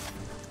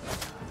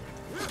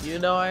 You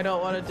know I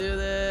don't want to do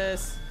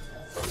this.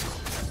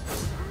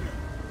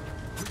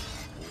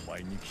 お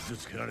前に傷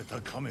つけられ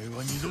た仮面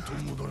は二度と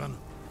戻らぬ。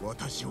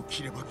私を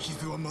切れば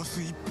傷は増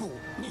す一方、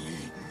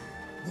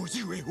叔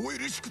父上お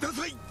許しくだ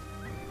さい。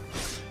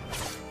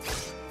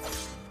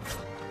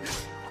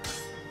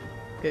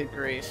 Good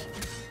grief.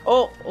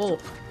 Oh, oh.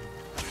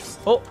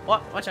 Oh,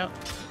 what? Watch out.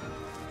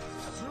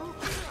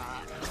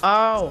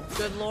 Oh,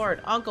 good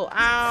lord. Uncle,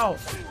 ow.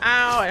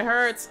 Ow, it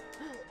hurts.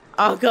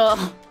 Uncle.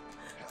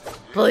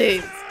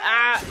 Please.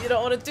 Ah, you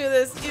don't want to do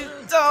this. You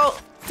don't.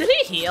 Did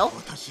he heal?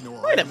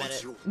 Wait a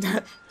minute.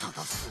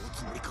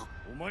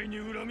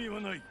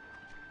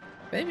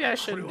 Maybe I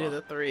shouldn't do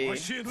the 3.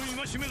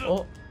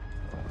 Oh.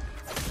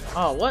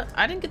 Oh, what?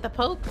 I didn't get the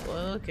poke?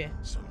 Well, okay.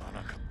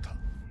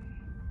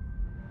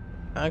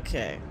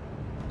 Okay.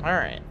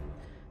 Alright.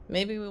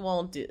 Maybe we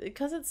won't do...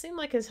 Because it seemed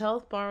like his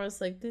health bar was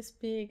like this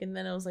big, and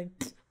then it was like...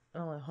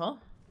 Oh, huh?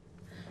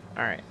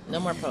 Alright. No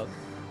more poke.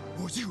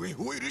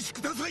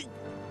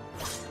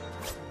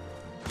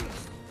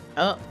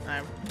 Oh,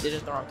 I did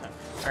it the wrong time.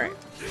 Alright.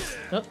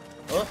 Oh,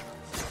 oh.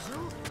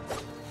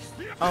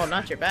 Oh,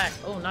 not your back.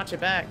 Oh, not your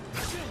back.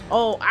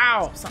 Oh,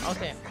 ow! So,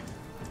 okay.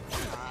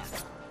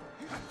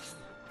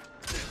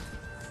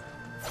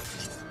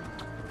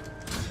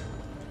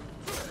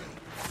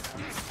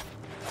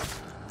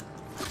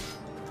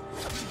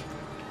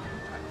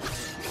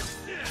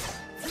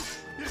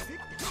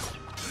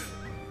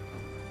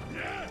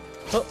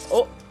 Oh,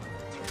 oh.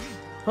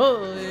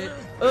 Holy.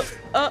 Oh,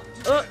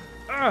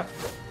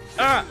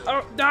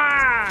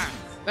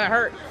 that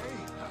hurt.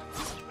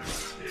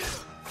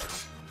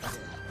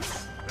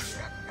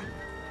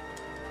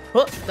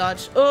 Oh,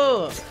 dodge.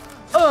 Oh.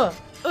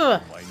 お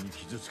前に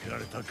傷つけら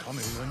れた仮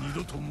面は二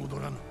度と戻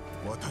らぬ。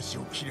私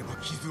を切れば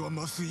傷は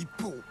増す一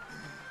方、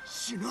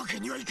死ぬわけ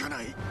にはいか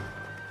ない。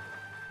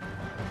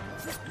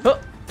Oh,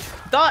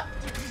 dot.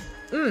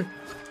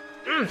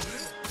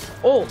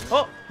 Oh,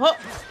 oh, oh.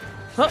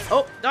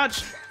 Oh,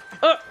 dodge.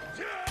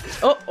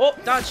 Oh, oh,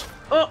 dodge.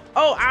 Oh,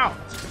 oh, ow.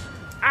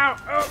 Ow.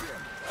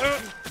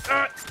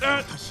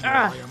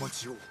 Ah.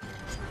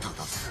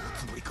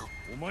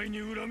 お前に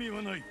恨み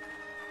はない。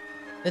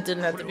 It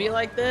didn't have to be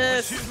like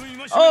this.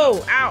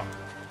 Oh, ow.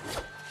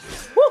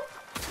 Woo.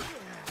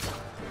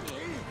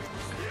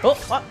 Oh,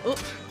 what? Oh,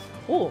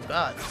 oh,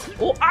 God.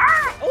 Oh,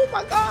 ah. Oh,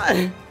 my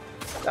God.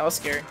 That was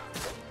scary.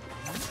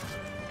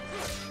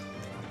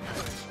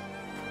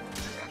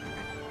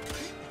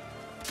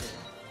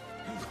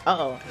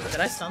 Uh-oh.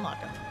 Did I stun lock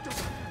him?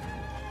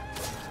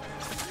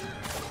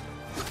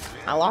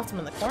 I locked him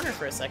in the corner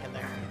for a second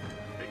there.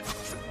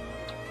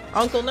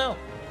 Uncle, no.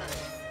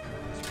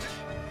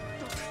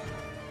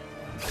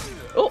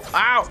 Oh,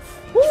 ow!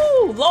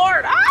 Woo!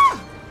 Lord!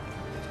 Ah!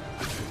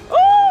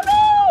 Oh,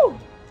 no!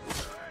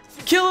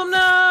 Kill him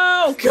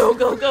now! Go,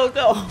 go, go,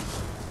 go!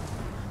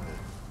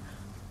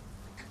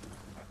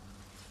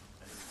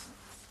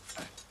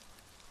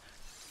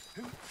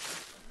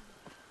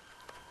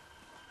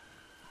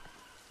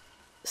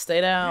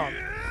 Stay down.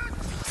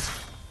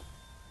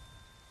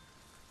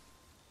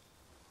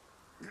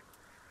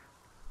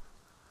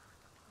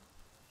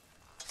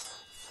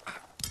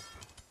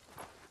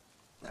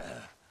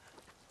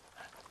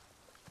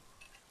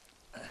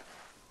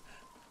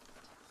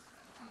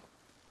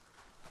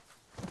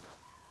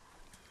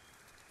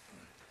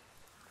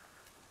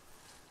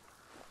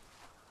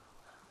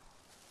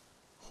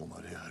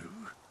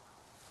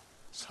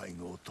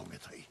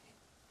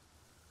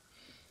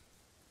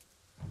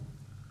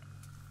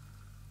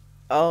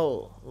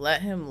 Oh,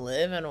 let him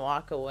live and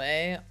walk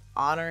away.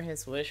 Honor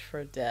his wish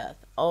for death.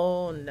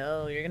 Oh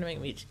no, you're gonna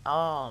make me.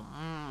 Oh,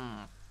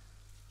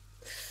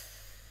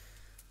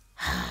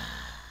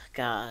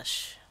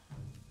 Gosh.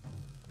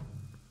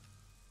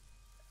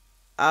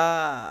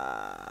 I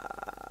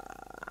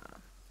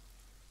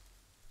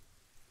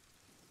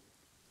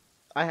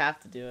have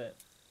to do it.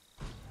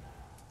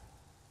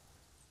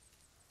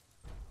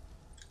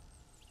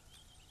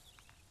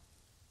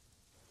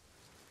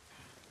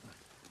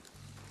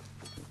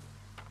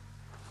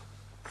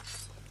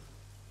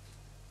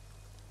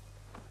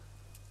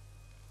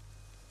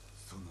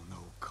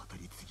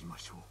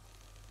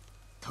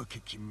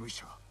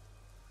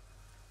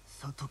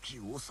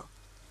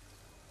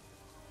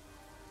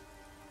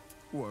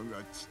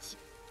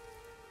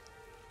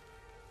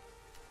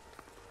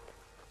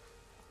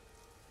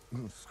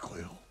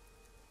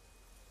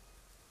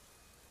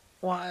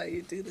 Why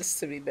you do this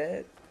to me,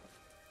 babe?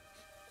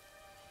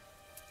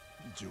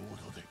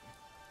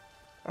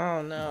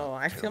 Oh no,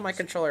 I feel my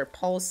controller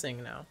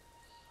pulsing now.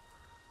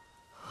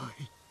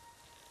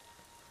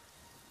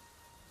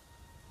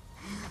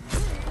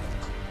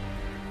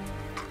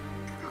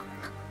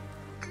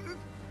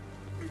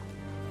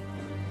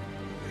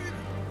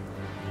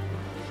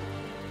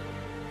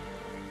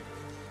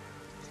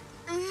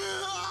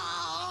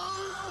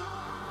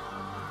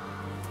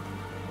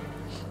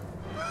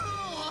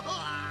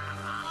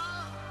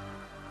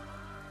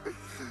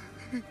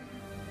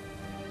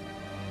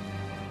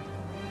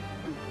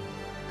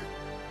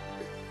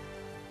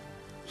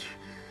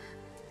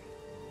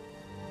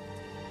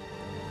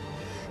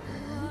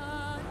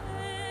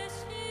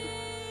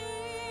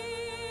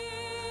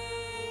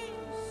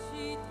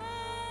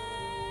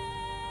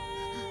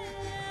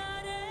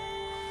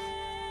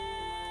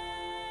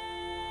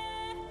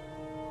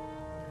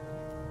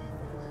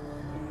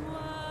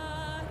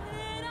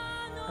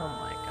 Oh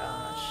my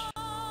gosh.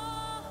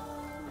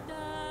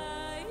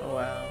 Oh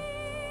wow.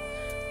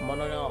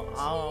 Mono no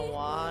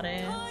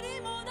aware.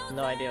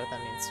 No idea what that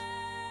means.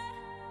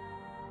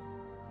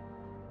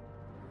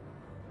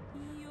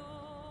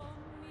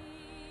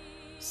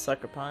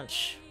 Sucker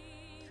punch.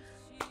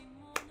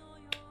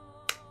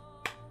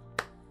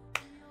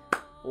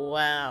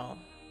 Wow.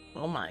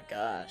 Oh my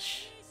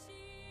gosh.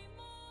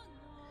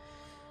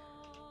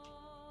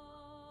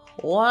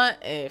 What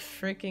a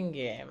freaking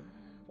game.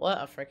 What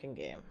a freaking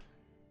game.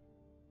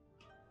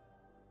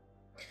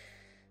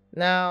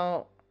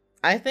 Now,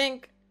 I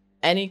think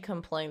any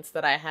complaints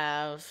that I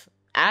have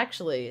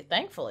actually,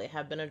 thankfully,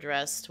 have been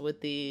addressed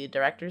with the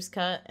director's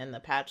cut and the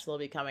patch they'll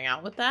be coming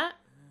out with that.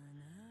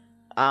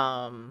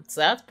 So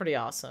that's pretty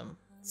awesome.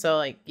 So,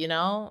 like, you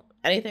know,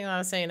 anything that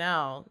I say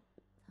now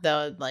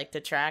that would, like,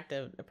 detract,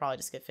 it would probably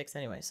just get fixed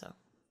anyway, so.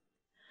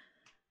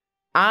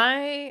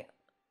 I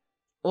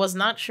was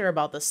not sure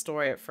about the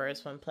story at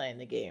first when playing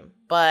the game,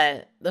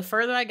 but the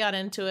further I got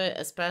into it,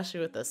 especially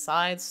with the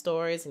side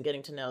stories and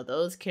getting to know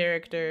those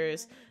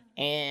characters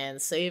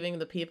and saving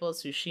the people of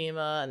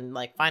Tsushima and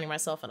like finding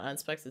myself in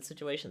unexpected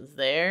situations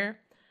there,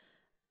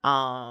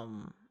 I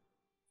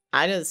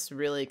just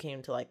really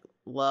came to like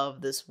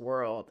love this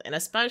world, and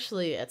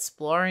especially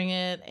exploring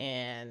it.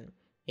 And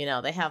you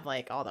know, they have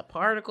like all the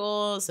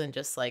particles and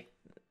just like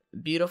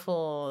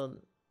beautiful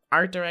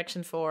art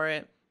direction for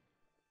it.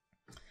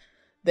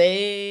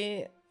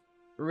 They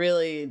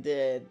really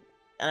did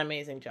an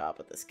amazing job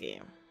with this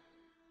game.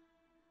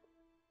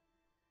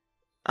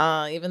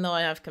 Even though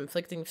I have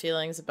conflicting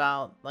feelings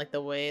about like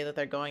the way that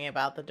they're going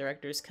about the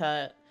director's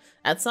cut,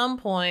 at some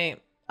point,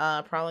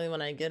 probably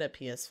when I get a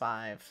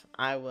PS5,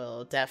 I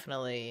will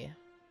definitely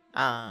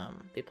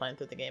be playing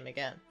through the game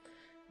again.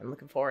 I'm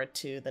looking forward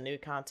to the new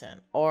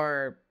content,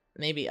 or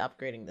maybe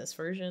upgrading this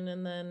version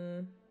and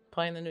then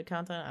playing the new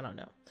content. I don't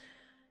know.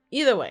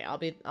 Either way, I'll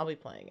be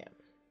playing it.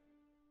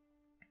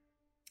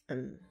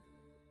 And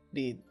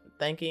be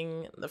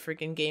thanking the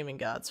freaking gaming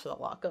gods for the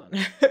lock on.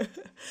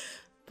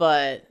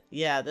 But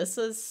yeah, this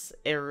is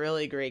a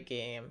really great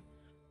game,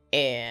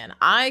 and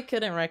I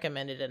couldn't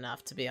recommend it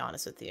enough, to be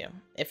honest with you.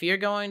 If you're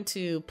going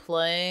to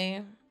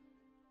play,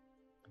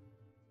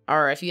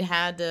 or if you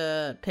had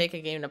to pick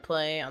a game to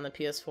play on the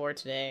PS4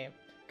 today,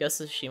 Ghost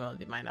of Tsushima would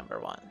be my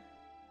 #1.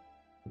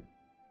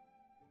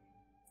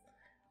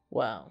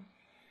 Wow.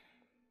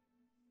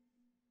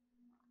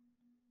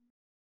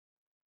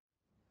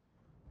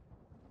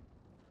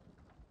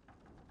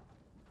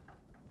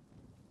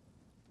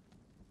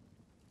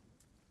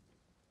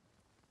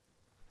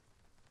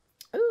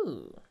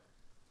 Ooh.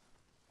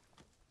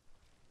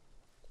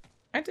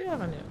 I do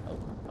have a new... Oh,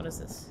 what is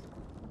this?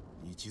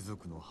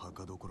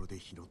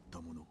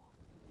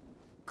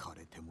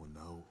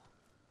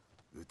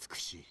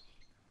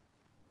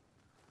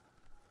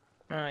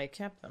 Oh, I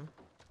kept them.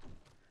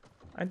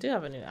 I do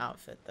have a new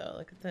outfit though.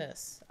 Look at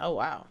this. Oh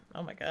wow.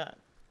 Oh my god.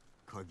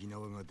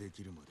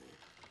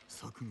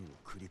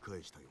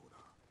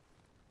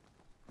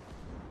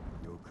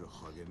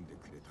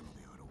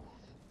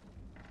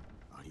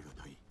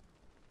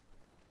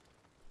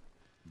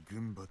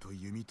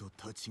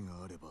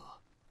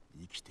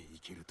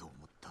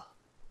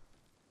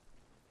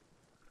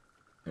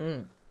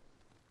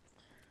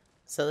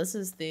 So this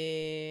is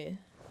the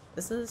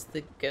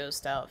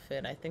ghost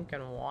outfit, I think,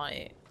 in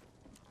white.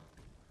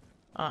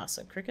 Ah,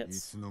 so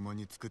crickets.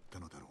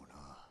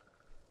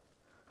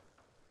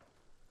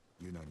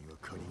 ユナには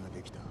借りが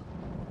できた。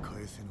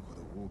返せぬほ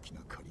ど大き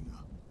な借りが。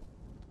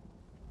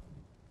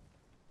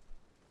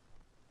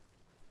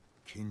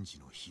賢治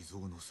の秘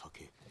蔵の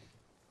酒。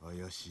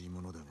怪しい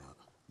ものだが、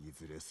い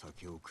ずれ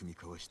酒を酌み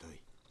交わしたい。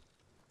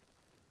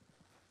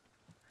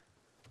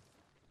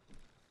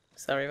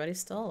So everybody's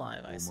still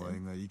alive, I お see. 前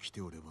が生き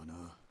ておれば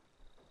な。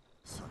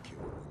酒を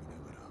飲み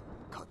なが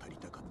ら語り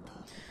たかっ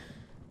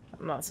た。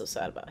I'm not so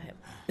sad about him.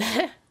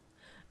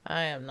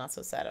 I am not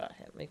so sad about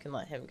him. We can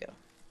let him go.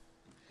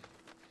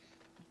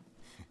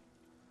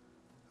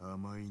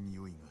 甘い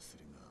匂いがす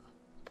る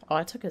が。Oh,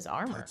 I took his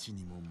armor. 太刀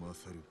にも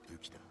勝る武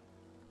器だ。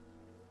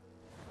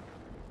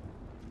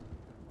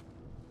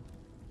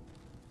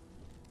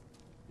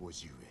お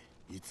じ上、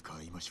いつか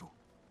会いましょ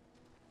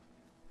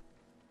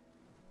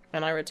う。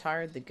And I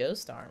retired the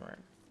ghost armor.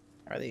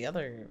 Or the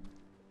other...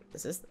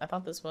 Is this... I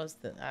thought this was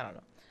the... I don't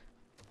know.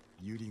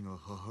 ユリが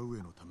母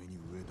上のために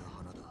植えた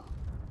花だ。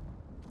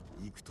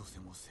幾とせ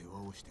も世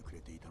話をしてくれ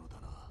ていたのだ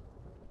な。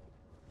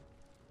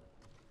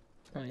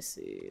Let me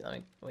see. Let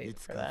me wait い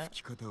つ for か that.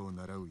 吹き方を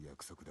習う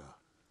約束だ。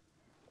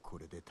こ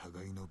れで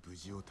互いの無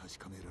事を確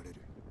かめられる。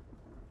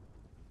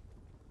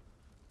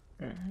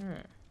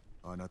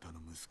あなた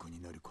の息子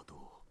になること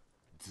を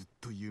ずっ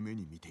と夢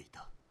に見てい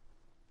た。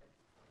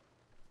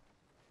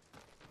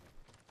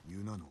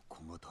ユナの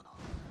小刀、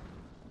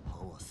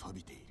刃は錆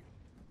びている。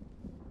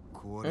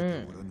壊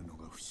れておらぬの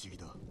が不思議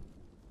だ。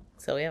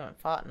So we haven't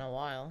fought in a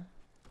while.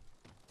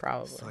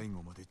 Probably. 最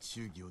後まで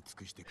忠義を尽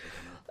くしてくれ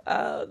た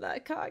な。Oh,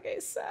 that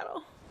Kage's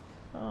saddle.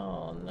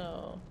 Oh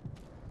no.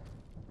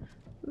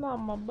 Not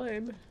my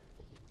baby.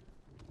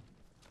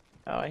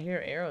 Oh, I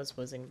hear arrows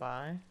whizzing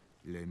by.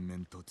 連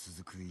綿と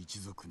続く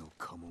一族の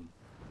家紋。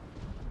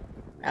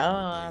Oh,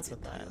 that's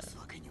what that is.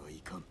 わけにはい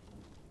かん。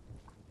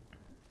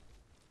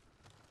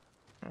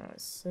I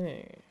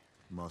see.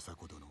 政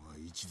子殿は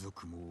一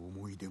族も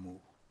思い出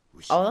も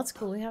失った。 Oh, that's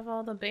cool. We have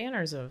all the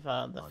banners of the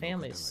あの方が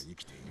families. 生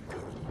きている限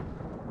り、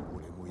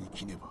俺も生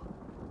きねば。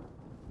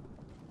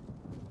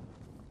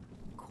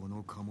こ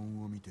の家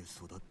紋を見て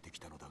育ってき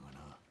たのだが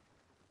な。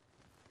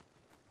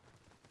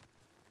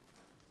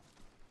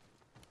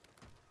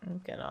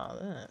Look at all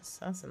this.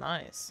 That's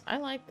nice. I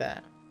like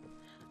that.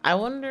 I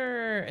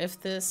wonder if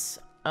this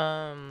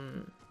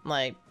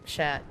like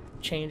chat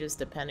changes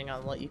depending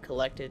on what you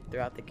collected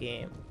throughout the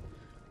game.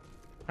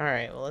 All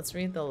right, well, let's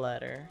read the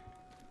letter.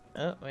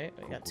 Oh, wait,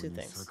 we got two こ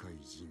こに things. 酒井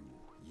陣を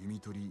弓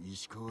取り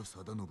石川定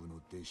信の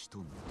弟子と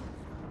認める。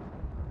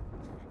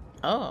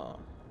 Oh.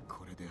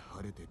 これで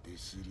晴れて弟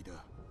子入り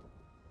だ。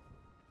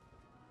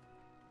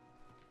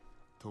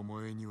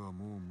巴には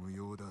もう無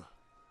用だ。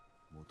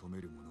求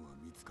めるものは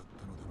見つかっ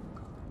たのだろう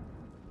か。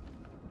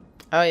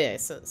 Oh yeah,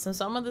 so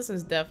some of this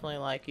is definitely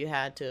like you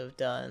had to have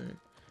done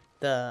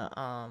the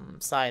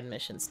side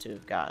missions to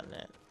have gotten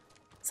it.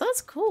 So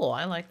that's cool.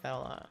 I like that a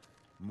lot.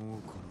 も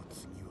うこの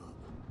次は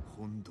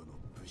本土の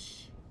武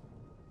士。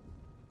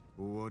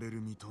追われる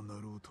身とな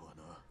ろうとは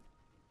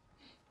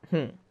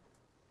な。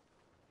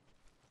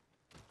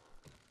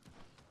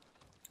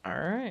All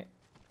right.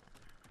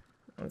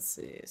 Let's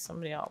see.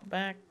 Somebody out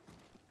back.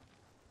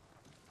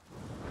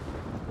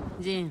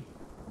 ジン、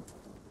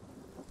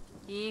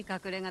いい隠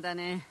れ家だ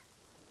ね。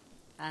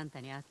あんた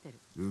に合ってる。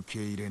受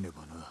け入れね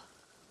ばな。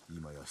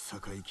今や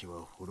堺家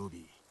は滅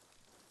び、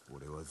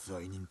俺は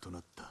罪人とな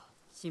った。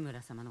志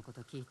村様のこ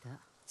と聞いた。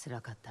辛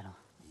かったろ。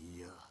い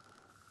や、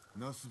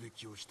なすべ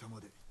きをした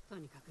まで。と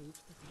にかく生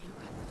きててよ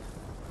かっ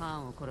た。ファ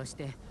ンを殺し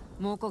て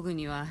蒙古軍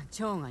には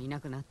長がいな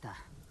くなった。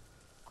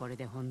これ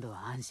で本土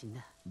は安心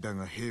だ。だ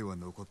が兵は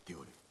残って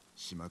おる。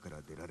島か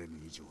ら出られ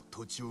ぬ以上、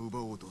土地を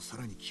奪おうとさ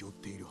らに気負っ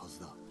ているは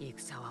ずだ。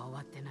戦は終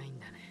わってないん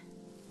だね。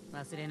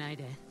忘れない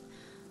で。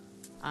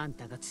あん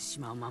たが対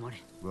馬を守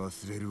れ。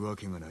忘れるわ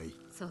けがない。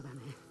そうだ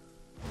ね。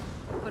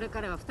これ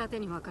からは二手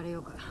に分かれよ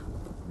うか。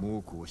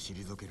蒙古を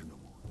退けるの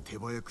も手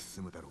早く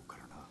済むだろうか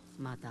らな。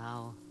また会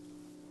おう。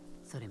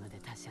それまで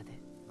達者で。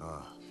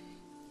あ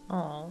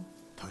あ。Oh.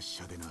 達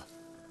者でな。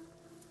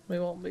We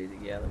won't be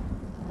together.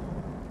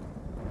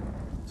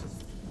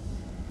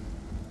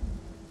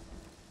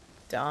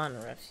 Dawn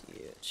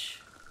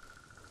Refuge.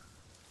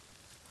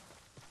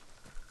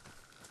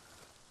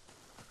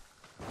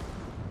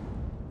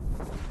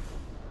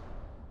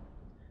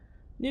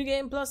 New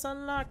game plus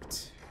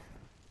unlocked.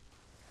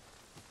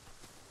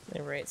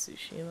 Liberate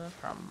Tsushima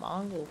from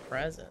Mongol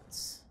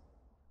presence.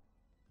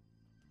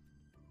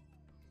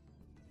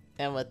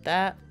 And with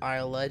that,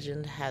 our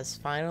legend has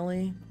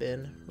finally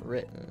been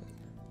written.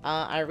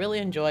 I really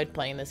enjoyed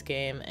playing this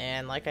game,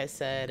 and like I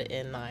said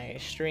in my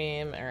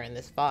stream or in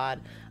this VOD,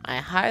 I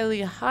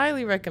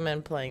highly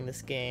recommend playing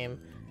this game.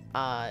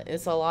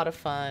 It's a lot of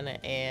fun,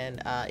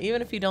 and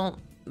even if you don't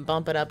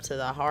bump it up to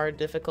the hard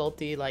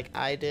difficulty like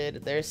I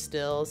did, there's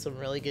still some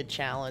really good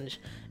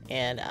challenge,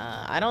 and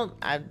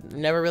I've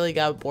never really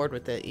got bored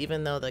with it.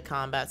 Even though the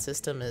combat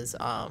system is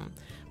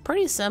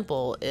pretty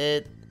simple,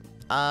 it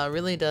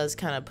really does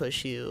kind of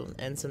push you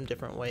in some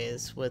different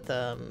ways with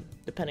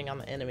depending on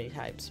the enemy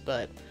types.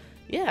 But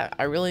yeah,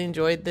 I really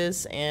enjoyed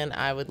this, and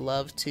I would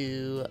love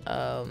to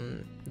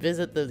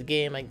visit the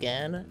game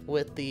again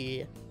with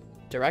the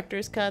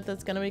director's cut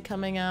that's going to be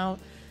coming out.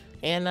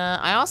 And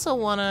I also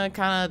want to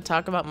kind of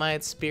talk about my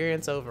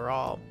experience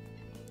overall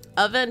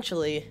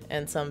eventually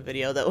in some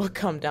video that will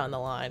come down the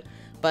line.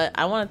 But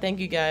I want to thank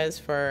you guys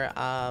for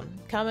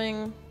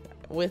coming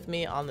with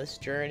me on this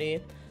journey.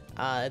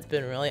 It's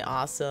been really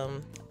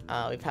awesome.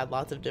 We've had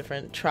lots of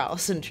different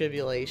trials and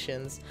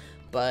tribulations,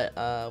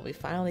 but we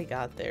finally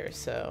got there.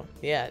 So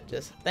yeah,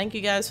 just thank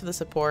you guys for the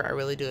support. I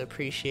really do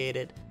appreciate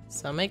it.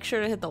 So make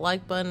sure to hit the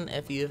like button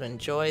if you've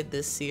enjoyed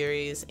this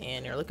series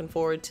and you're looking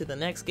forward to the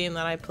next game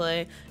that I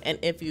play. And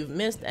if you've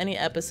missed any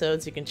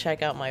episodes, you can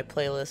check out my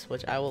playlist,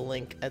 which I will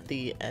link at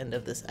the end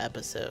of this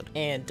episode.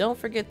 And don't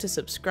forget to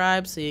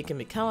subscribe so you can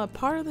become a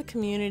part of the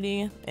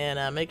community,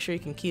 and make sure you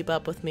can keep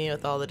up with me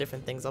with all the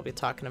different things I'll be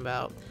talking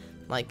about,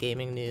 like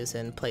gaming news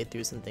and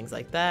playthroughs and things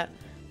like that.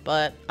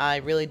 But I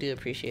really do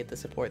appreciate the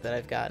support that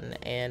I've gotten,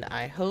 and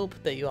I hope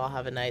that you all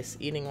have a nice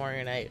eating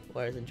warrior night.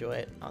 Always enjoy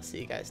it. I'll see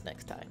you guys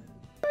next time.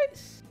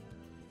 Peace.